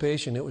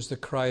anticipation, it was the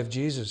cry of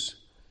Jesus.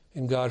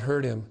 And God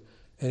heard him,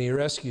 and he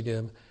rescued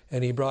him,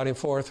 and he brought him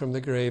forth from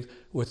the grave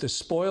with the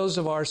spoils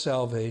of our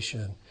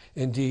salvation.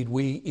 Indeed,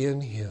 we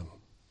in him.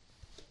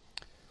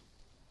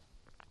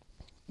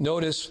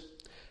 Notice,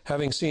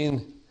 having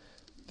seen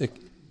the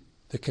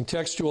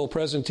contextual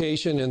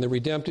presentation and the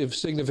redemptive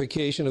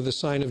signification of the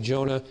sign of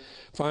Jonah,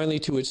 finally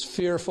to its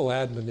fearful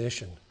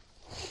admonition.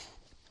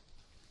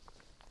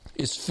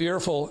 Its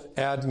fearful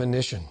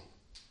admonition.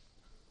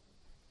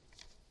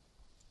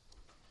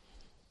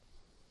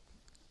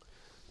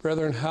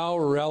 Brethren, how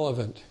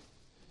relevant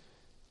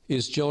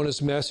is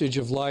Jonah's message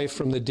of life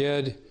from the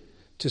dead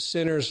to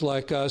sinners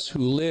like us who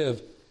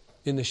live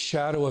in the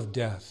shadow of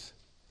death?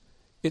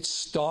 It's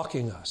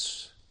stalking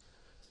us.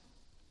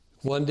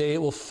 One day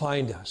it will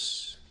find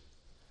us.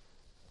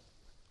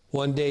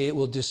 One day it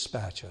will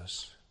dispatch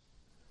us.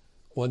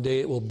 One day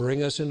it will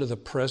bring us into the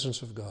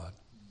presence of God.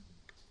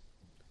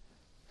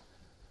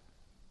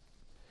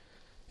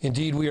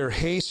 Indeed, we are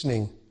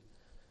hastening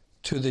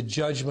to the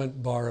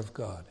judgment bar of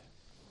God.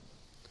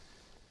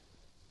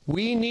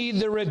 We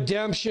need the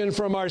redemption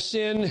from our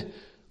sin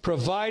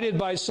provided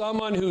by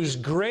someone who's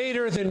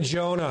greater than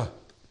Jonah.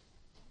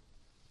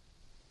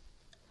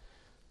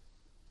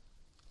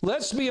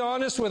 Let's be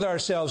honest with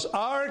ourselves.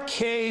 Our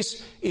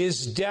case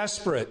is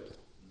desperate.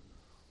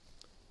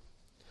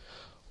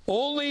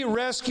 Only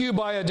rescue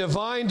by a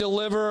divine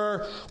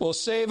deliverer will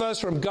save us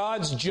from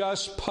God's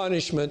just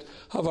punishment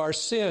of our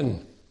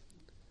sin.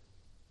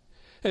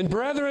 And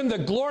brethren, the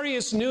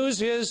glorious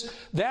news is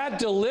that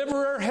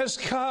deliverer has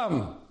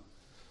come.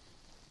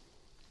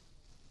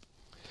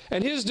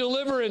 And his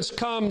deliverance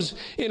comes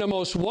in a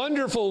most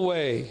wonderful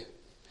way.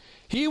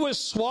 He was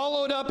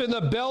swallowed up in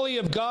the belly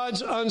of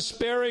God's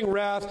unsparing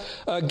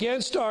wrath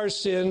against our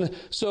sin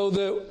so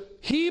that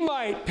he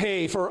might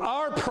pay for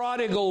our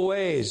prodigal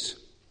ways.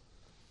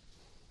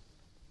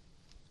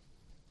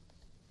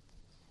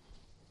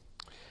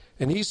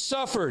 And he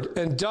suffered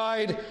and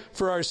died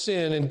for our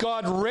sin, and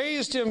God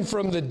raised him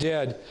from the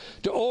dead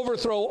to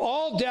overthrow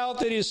all doubt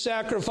that his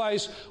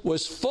sacrifice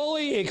was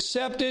fully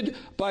accepted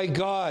by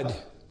God.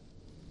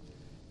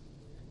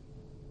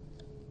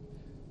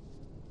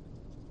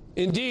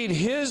 Indeed,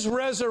 his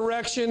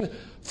resurrection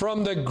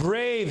from the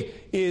grave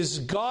is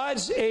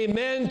God's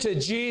amen to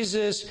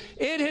Jesus.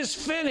 It is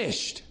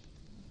finished.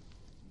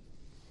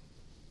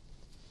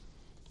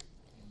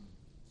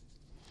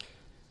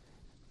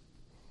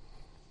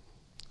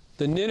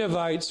 The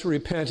Ninevites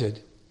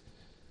repented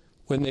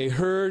when they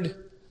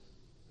heard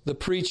the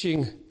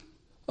preaching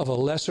of a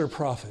lesser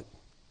prophet.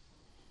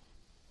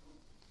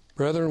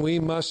 Brethren, we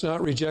must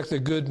not reject the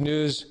good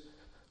news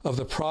of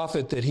the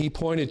prophet that he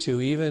pointed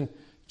to, even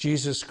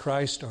Jesus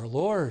Christ our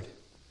Lord.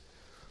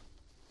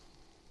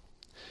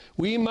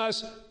 We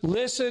must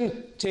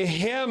listen to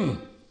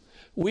him.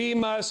 We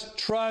must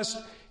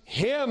trust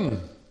him.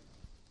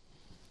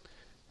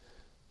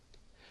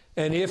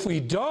 And if we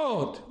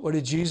don't, what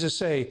did Jesus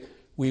say?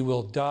 We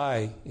will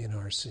die in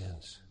our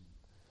sins.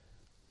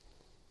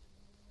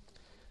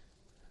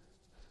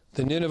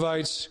 The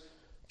Ninevites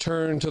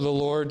turned to the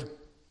Lord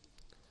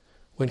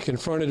when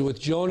confronted with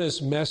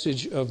Jonah's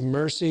message of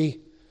mercy.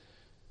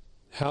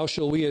 How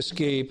shall we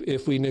escape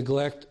if we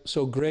neglect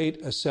so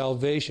great a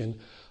salvation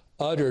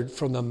uttered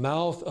from the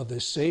mouth of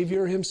the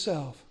Savior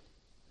himself?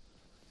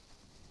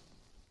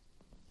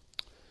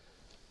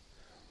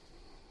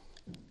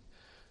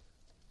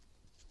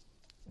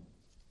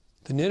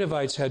 The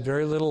Ninevites had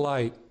very little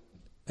light,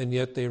 and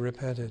yet they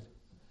repented.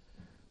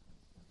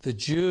 The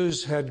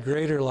Jews had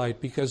greater light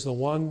because the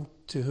one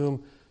to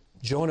whom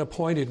Jonah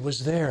pointed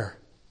was there.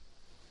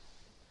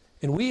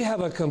 And we have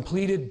a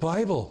completed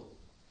Bible.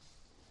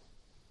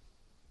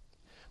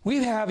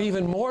 We have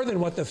even more than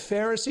what the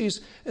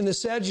Pharisees and the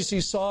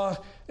Sadducees saw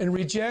and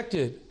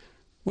rejected.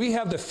 We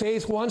have the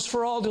faith once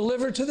for all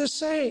delivered to the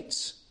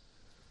saints.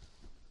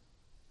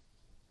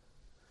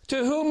 To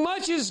whom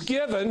much is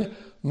given,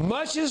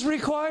 much is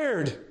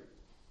required.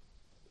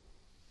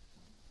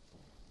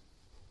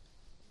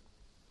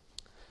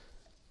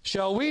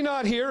 Shall we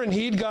not hear and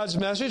heed God's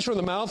message from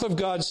the mouth of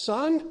God's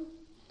Son?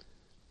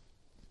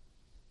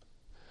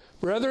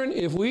 Brethren,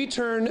 if we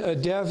turn a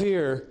deaf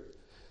ear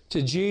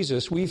to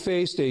Jesus, we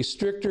faced a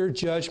stricter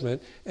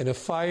judgment and a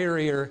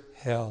fierier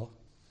hell.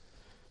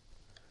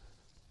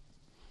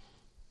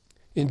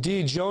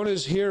 Indeed,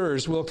 Jonah's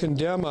hearers will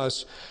condemn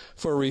us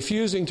for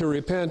refusing to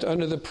repent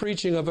under the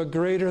preaching of a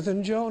greater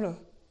than Jonah.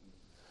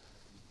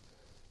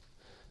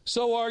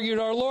 So argued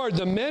our Lord,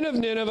 the men of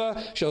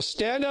Nineveh shall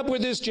stand up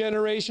with this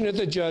generation at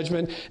the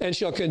judgment and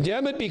shall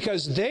condemn it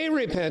because they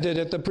repented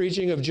at the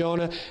preaching of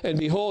Jonah. And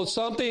behold,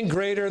 something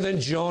greater than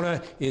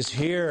Jonah is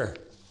here.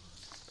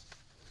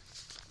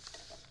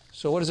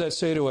 So what does that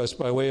say to us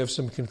by way of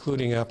some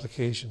concluding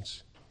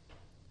applications?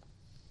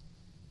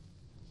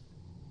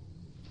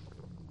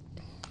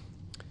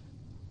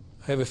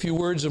 I have a few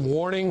words of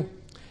warning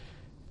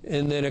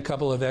and then a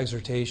couple of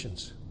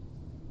exhortations.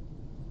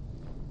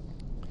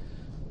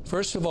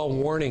 First of all,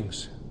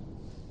 warnings.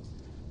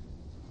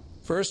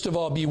 First of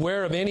all,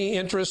 beware of any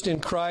interest in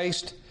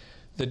Christ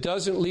that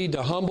doesn't lead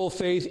to humble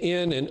faith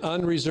in and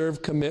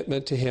unreserved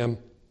commitment to him.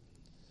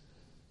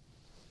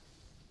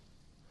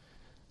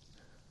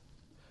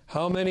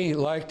 How many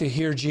like to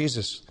hear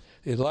Jesus?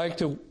 They like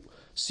to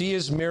see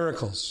his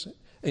miracles,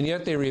 and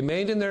yet they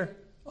remained in their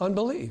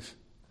unbelief.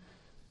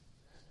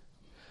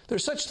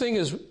 There's such thing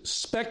as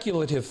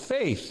speculative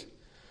faith.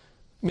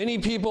 Many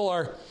people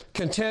are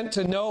content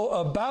to know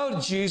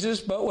about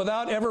Jesus, but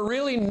without ever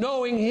really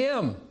knowing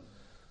him.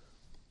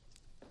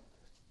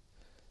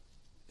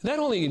 That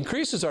only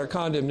increases our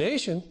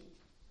condemnation.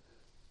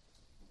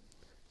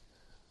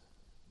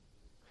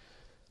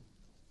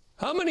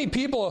 How many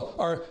people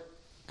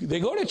they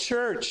go to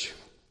church,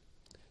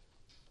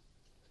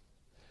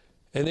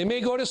 and they may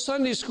go to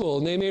Sunday school,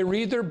 and they may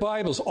read their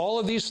Bibles. All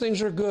of these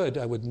things are good.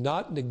 I would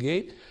not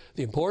negate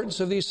the importance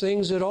of these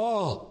things at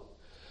all.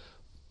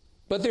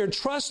 But they're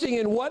trusting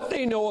in what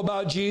they know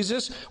about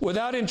Jesus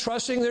without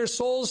entrusting their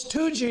souls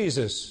to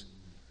Jesus.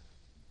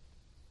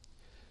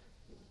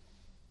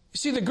 You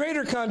see, the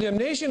greater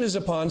condemnation is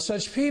upon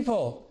such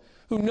people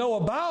who know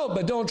about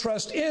but don't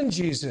trust in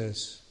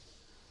Jesus.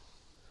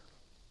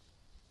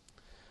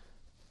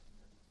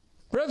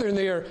 Brethren,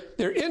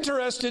 they're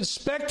interested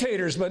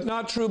spectators, but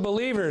not true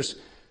believers.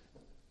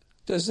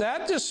 Does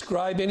that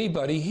describe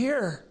anybody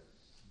here?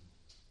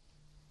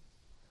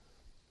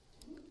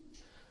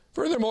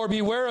 Furthermore,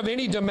 beware of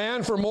any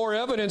demand for more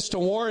evidence to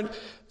warrant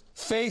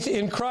faith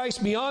in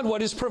Christ beyond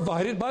what is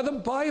provided by the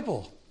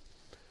Bible.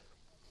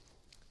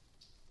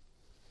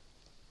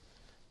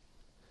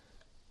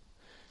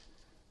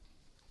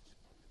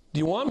 Do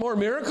you want more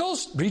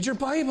miracles? Read your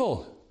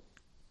Bible.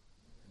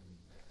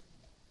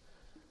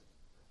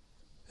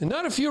 And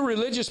not a few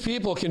religious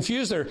people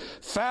confuse their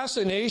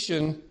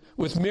fascination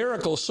with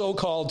miracles,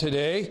 so-called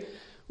today,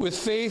 with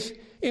faith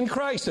in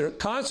Christ. They're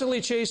constantly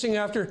chasing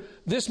after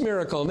this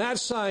miracle and that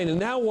sign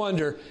and that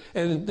wonder,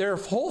 and their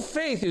whole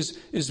faith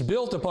is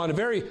built upon a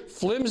very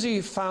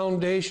flimsy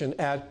foundation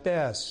at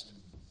best.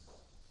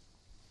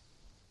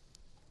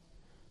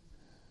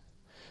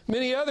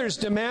 Many others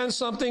demand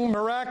something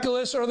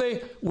miraculous or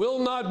they will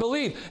not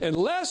believe.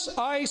 Unless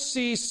I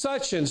see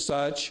such and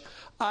such,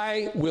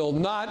 I will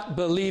not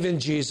believe in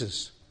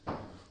Jesus.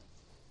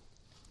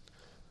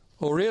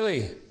 Oh,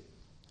 really?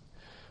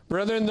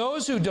 Brethren,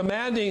 those who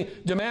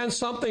demand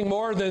something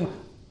more than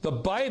the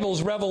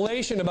Bible's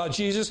revelation about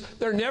Jesus,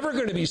 they're never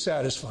going to be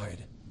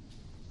satisfied.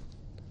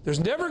 There's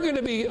never going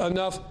to be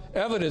enough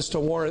evidence to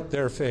warrant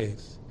their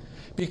faith,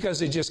 because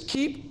they just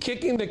keep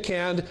kicking the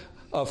can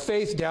of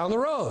faith down the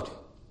road.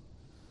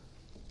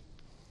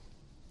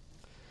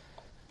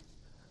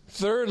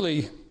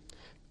 Thirdly,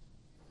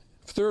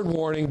 third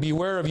warning,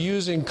 beware of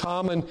using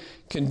common,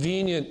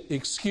 convenient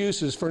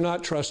excuses for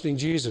not trusting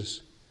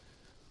Jesus.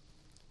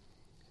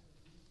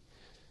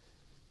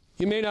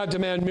 You may not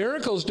demand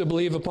miracles to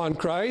believe upon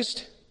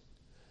Christ,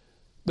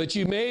 but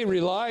you may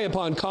rely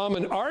upon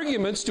common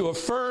arguments to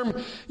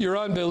affirm your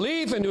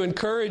unbelief and to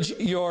encourage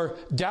your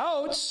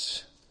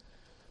doubts.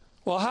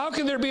 Well, how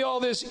can there be all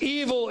this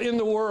evil in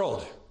the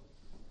world?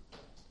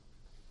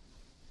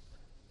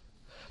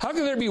 How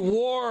can there be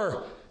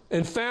war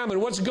and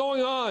famine? What's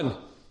going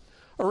on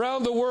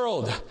around the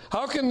world?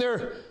 How can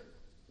there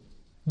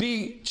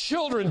be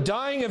children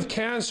dying of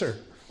cancer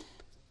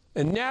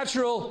and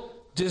natural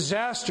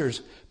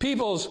disasters,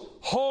 people's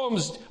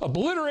homes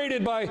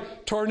obliterated by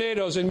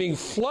tornadoes and being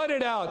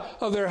flooded out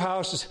of their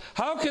houses?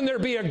 How can there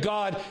be a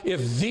God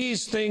if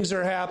these things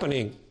are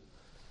happening?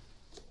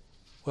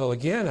 Well,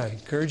 again, I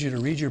encourage you to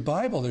read your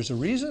Bible. There's a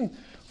reason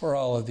for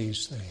all of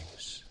these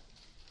things.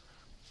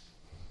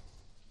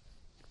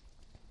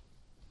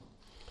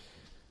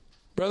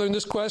 Brethren,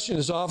 this question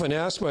is often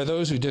asked by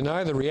those who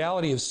deny the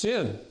reality of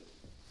sin.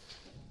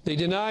 They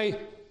deny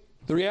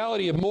the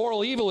reality of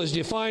moral evil as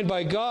defined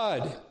by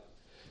God.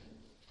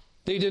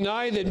 They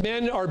deny that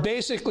men are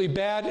basically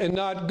bad and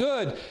not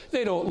good.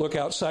 They don't look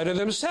outside of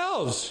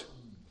themselves.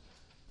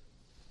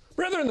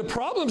 Brethren, the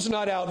problem's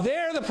not out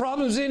there. The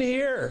problem's in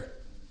here.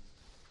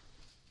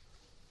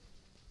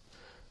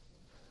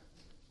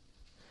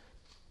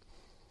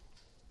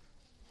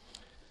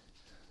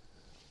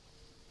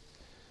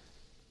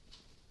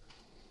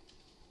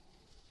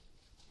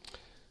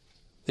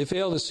 They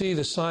fail to see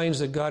the signs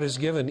that God has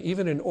given,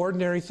 even in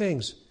ordinary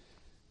things.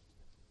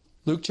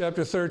 Luke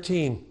chapter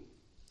 13.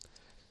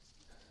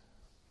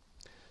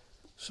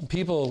 Some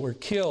people were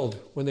killed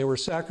when they were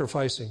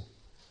sacrificing.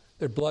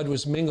 Their blood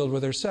was mingled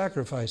with their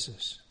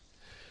sacrifices.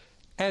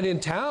 And in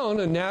town,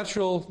 a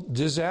natural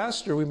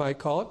disaster, we might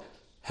call it,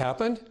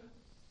 happened.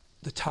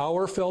 The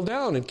tower fell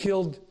down and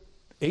killed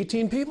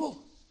 18 people.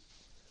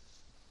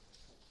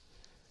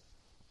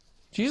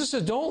 Jesus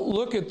said, don't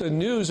look at the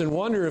news and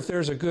wonder if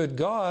there's a good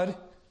God.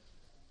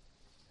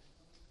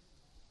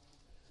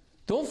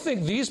 Don't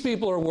think these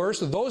people are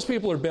worse or those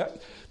people are bad.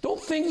 Don't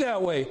think that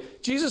way.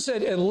 Jesus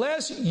said,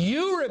 unless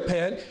you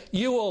repent,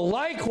 you will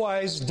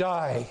likewise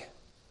die.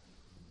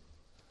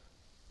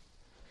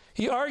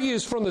 He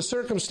argues from the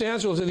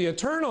circumstantial to the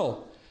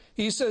eternal.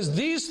 He says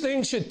these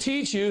things should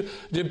teach you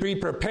to be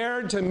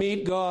prepared to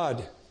meet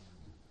God.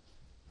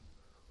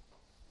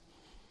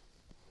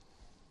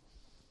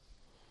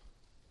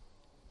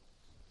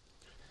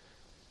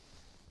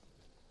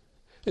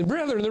 And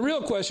brethren, the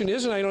real question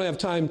is, and I don't have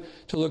time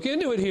to look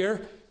into it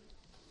here,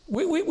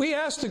 we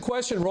ask the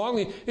question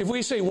wrongly if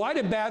we say, why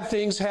did bad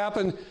things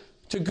happen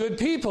to good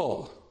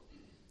people?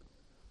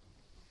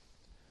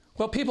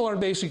 Well, people are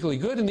basically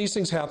good, and these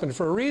things happen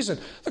for a reason.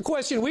 The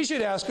question we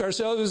should ask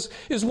ourselves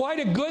is why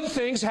do good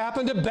things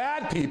happen to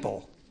bad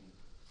people?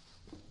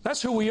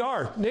 That's who we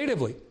are,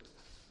 natively.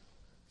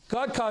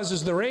 God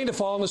causes the rain to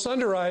fall and the sun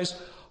to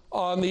rise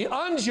on the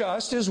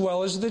unjust as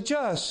well as the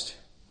just.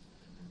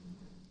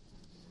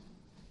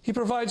 He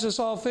provides us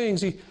all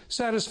things. He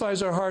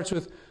satisfies our hearts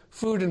with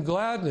food and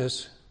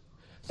gladness.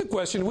 The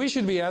question we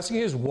should be asking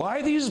is,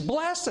 why these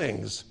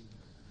blessings?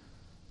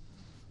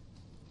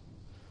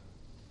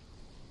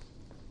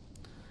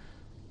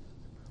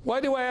 Why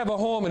do I have a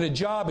home and a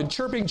job and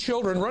chirping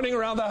children running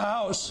around the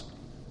house?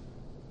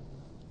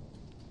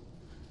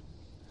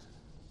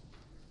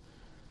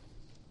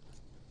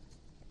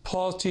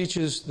 Paul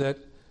teaches that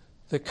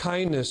the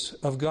kindness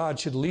of God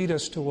should lead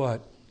us to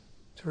what?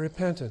 To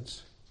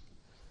repentance.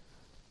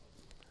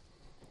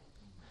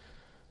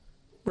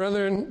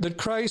 brethren, that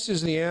Christ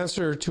is the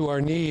answer to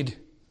our need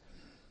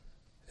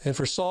and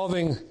for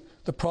solving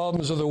the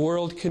problems of the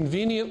world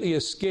conveniently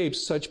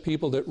escapes such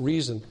people that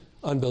reason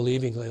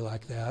unbelievingly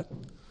like that.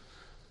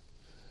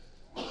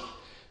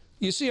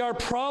 You see, our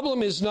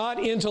problem is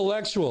not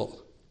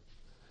intellectual,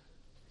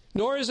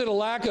 nor is it a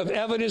lack of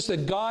evidence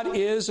that God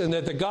is and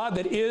that the God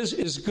that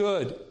is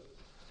good.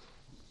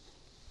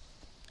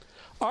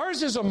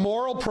 Ours is a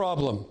moral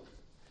problem.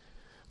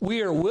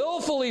 We are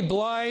willfully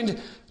blind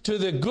to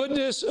the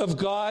goodness of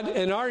God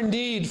and our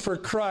need for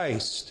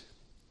Christ.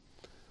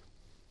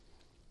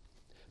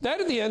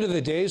 That, at the end of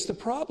the day, is the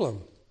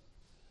problem.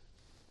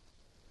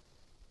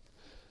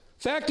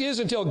 Fact is,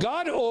 until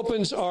God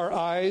opens our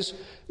eyes,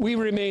 we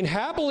remain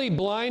happily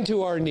blind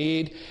to our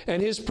need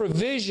and His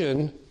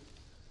provision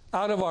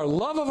out of our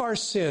love of our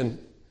sin.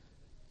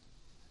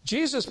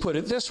 Jesus put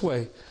it this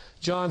way,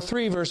 John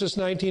 3, verses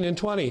 19 and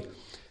 20.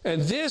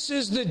 And this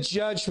is the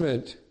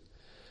judgment,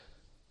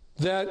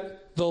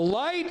 that the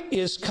light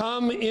is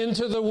come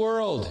into the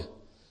world,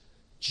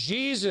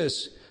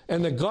 Jesus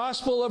and the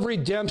gospel of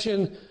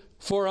redemption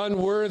for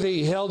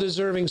unworthy,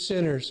 hell-deserving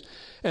sinners.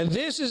 And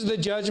this is the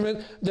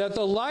judgment, that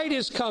the light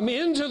is come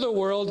into the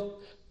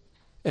world,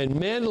 and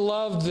men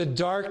loved the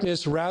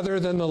darkness rather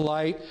than the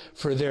light,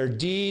 for their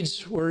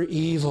deeds were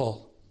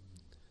evil.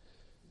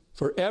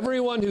 For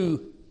everyone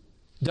who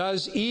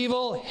does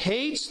evil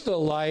hates the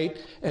light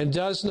and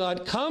does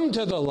not come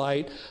to the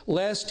light,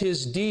 lest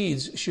his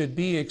deeds should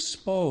be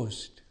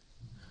exposed.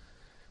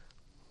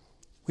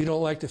 We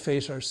don't like to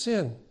face our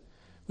sin.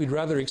 We'd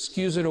rather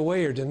excuse it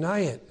away or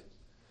deny it,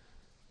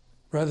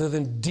 rather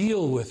than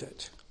deal with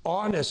it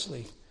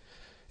honestly.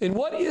 And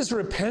what is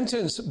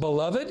repentance,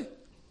 beloved?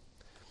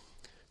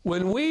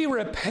 When we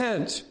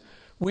repent,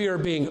 we are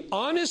being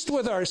honest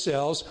with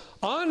ourselves,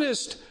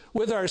 honest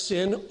with our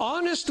sin,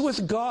 honest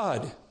with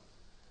God.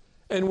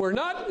 And we're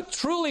not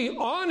truly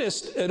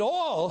honest at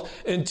all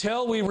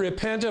until we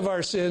repent of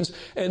our sins,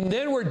 and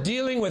then we're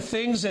dealing with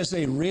things as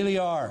they really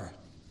are.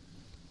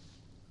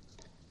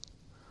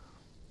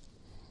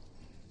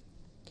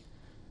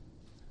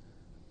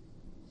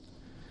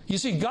 You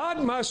see,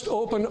 God must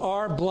open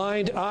our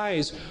blind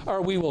eyes,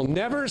 or we will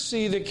never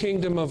see the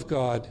kingdom of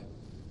God.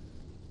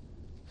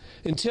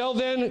 Until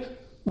then,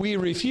 we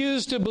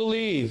refuse to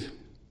believe.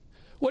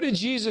 What did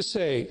Jesus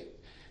say?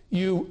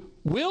 You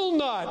will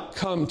not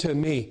come to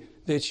me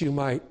that you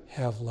might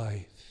have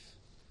life.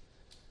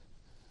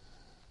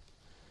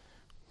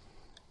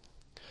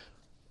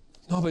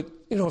 No, but,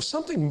 if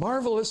something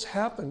marvelous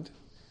happened,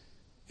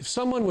 if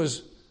someone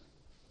was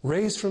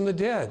raised from the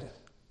dead,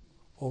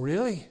 oh,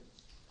 really?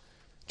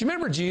 Do you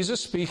remember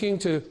Jesus speaking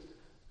to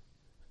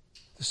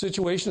the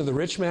situation of the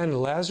rich man and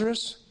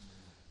Lazarus?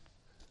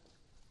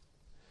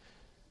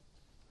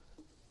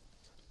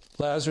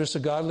 Lazarus, a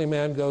godly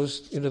man,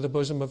 goes into the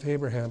bosom of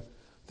Abraham.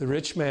 The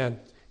rich man,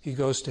 he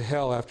goes to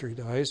hell after he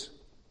dies.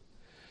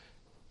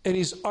 And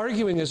he's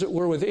arguing, as it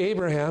were, with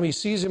Abraham. He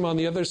sees him on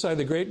the other side of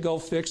the great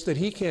gulf fixed that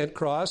he can't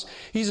cross.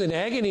 He's in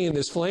agony in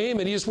this flame,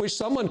 and he just wished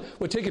someone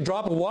would take a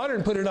drop of water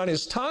and put it on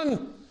his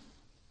tongue.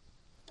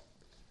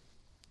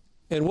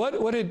 And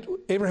what did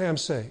Abraham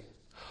say?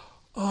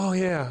 Oh,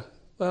 yeah,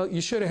 well,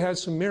 you should have had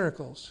some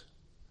miracles.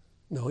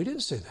 No, he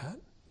didn't say that.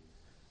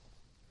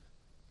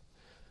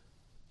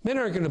 Men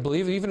aren't going to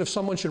believe even if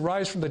someone should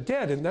rise from the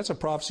dead, and that's a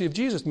prophecy of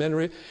Jesus.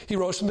 He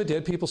rose from the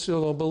dead, people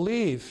still don't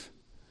believe.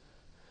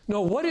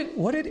 No, what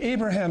did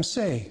Abraham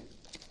say?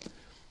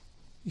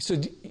 He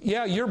said,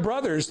 yeah, your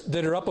brothers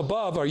that are up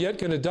above are yet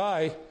going to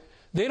die.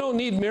 They don't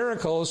need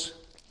miracles.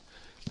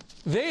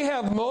 They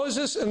have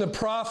Moses and the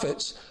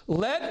prophets.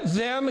 Let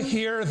them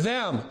hear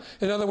them.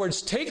 In other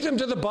words, take them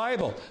to the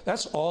Bible.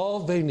 That's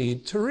all they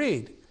need to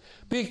read,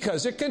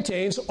 because it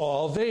contains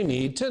all they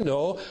need to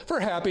know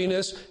for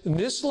happiness in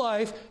this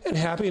life and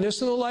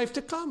happiness in the life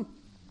to come.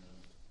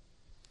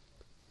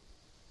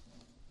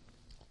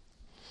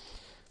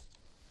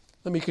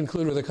 Let me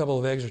conclude with a couple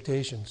of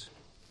exhortations.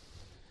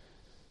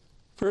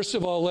 First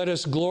of all, let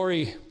us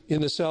glory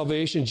in the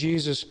salvation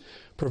Jesus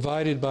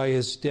provided by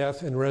his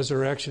death and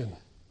resurrection.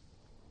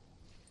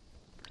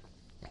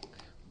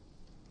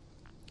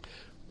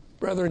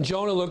 Brethren,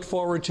 Jonah looked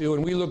forward to,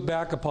 and we look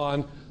back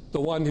upon, the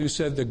one who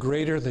said, the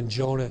greater than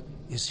Jonah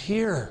is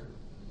here.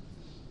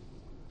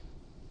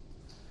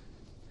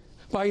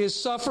 By his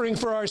suffering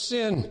for our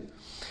sin,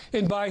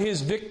 and by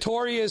his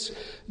victorious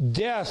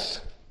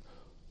death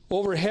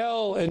over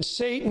hell and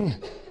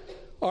Satan,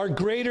 our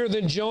greater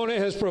than Jonah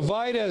has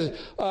provided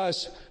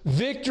us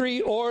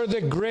victory o'er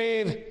the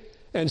grave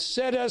and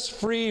set us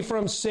free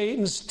from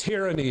Satan's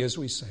tyranny, as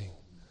we sing.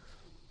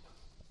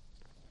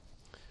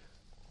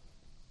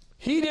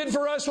 He did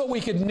for us what we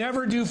could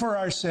never do for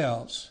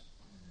ourselves.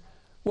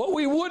 What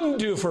we wouldn't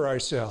do for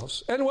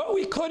ourselves. And what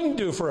we couldn't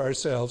do for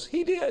ourselves.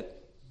 He did.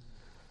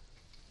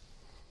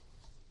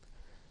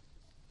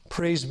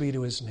 Praise be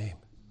to his name.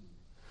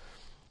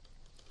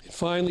 And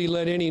finally,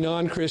 let any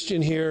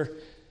non-Christian here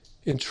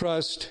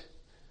entrust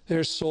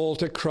their soul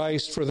to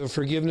Christ for the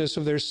forgiveness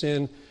of their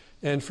sin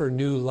and for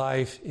new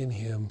life in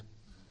him.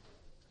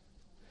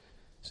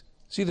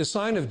 See, the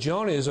sign of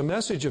Jonah is a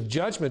message of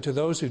judgment to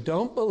those who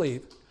don't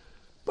believe,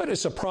 but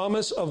it's a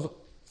promise of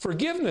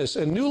forgiveness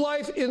and new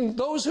life in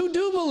those who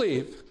do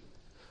believe.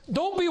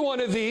 Don't be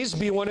one of these,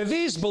 be one of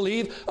these.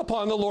 Believe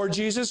upon the Lord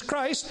Jesus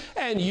Christ,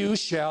 and you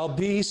shall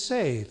be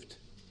saved.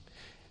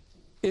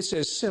 It's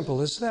as simple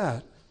as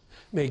that.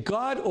 May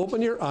God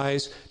open your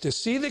eyes to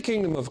see the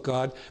kingdom of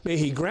God. May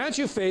He grant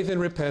you faith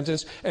and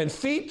repentance and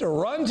feet to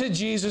run to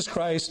Jesus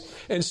Christ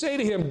and say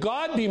to Him,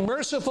 God, be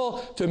merciful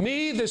to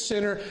me, the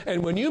sinner.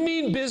 And when you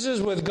mean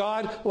business with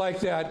God like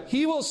that,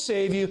 He will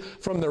save you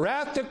from the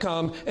wrath to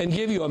come and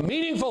give you a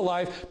meaningful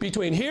life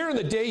between here and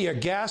the day you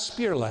gasp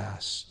your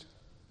last.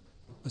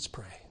 Let's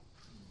pray.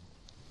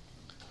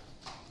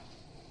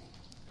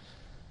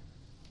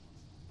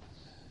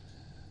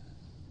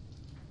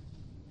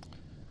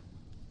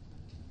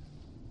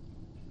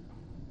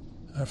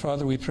 Our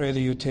Father, we pray that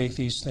you take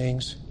these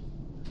things.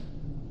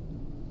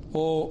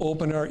 Oh,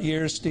 open our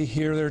ears to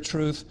hear their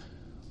truth.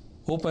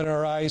 Open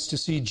our eyes to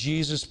see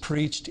Jesus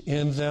preached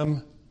in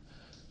them.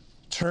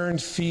 Turn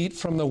feet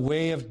from the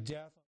way of death.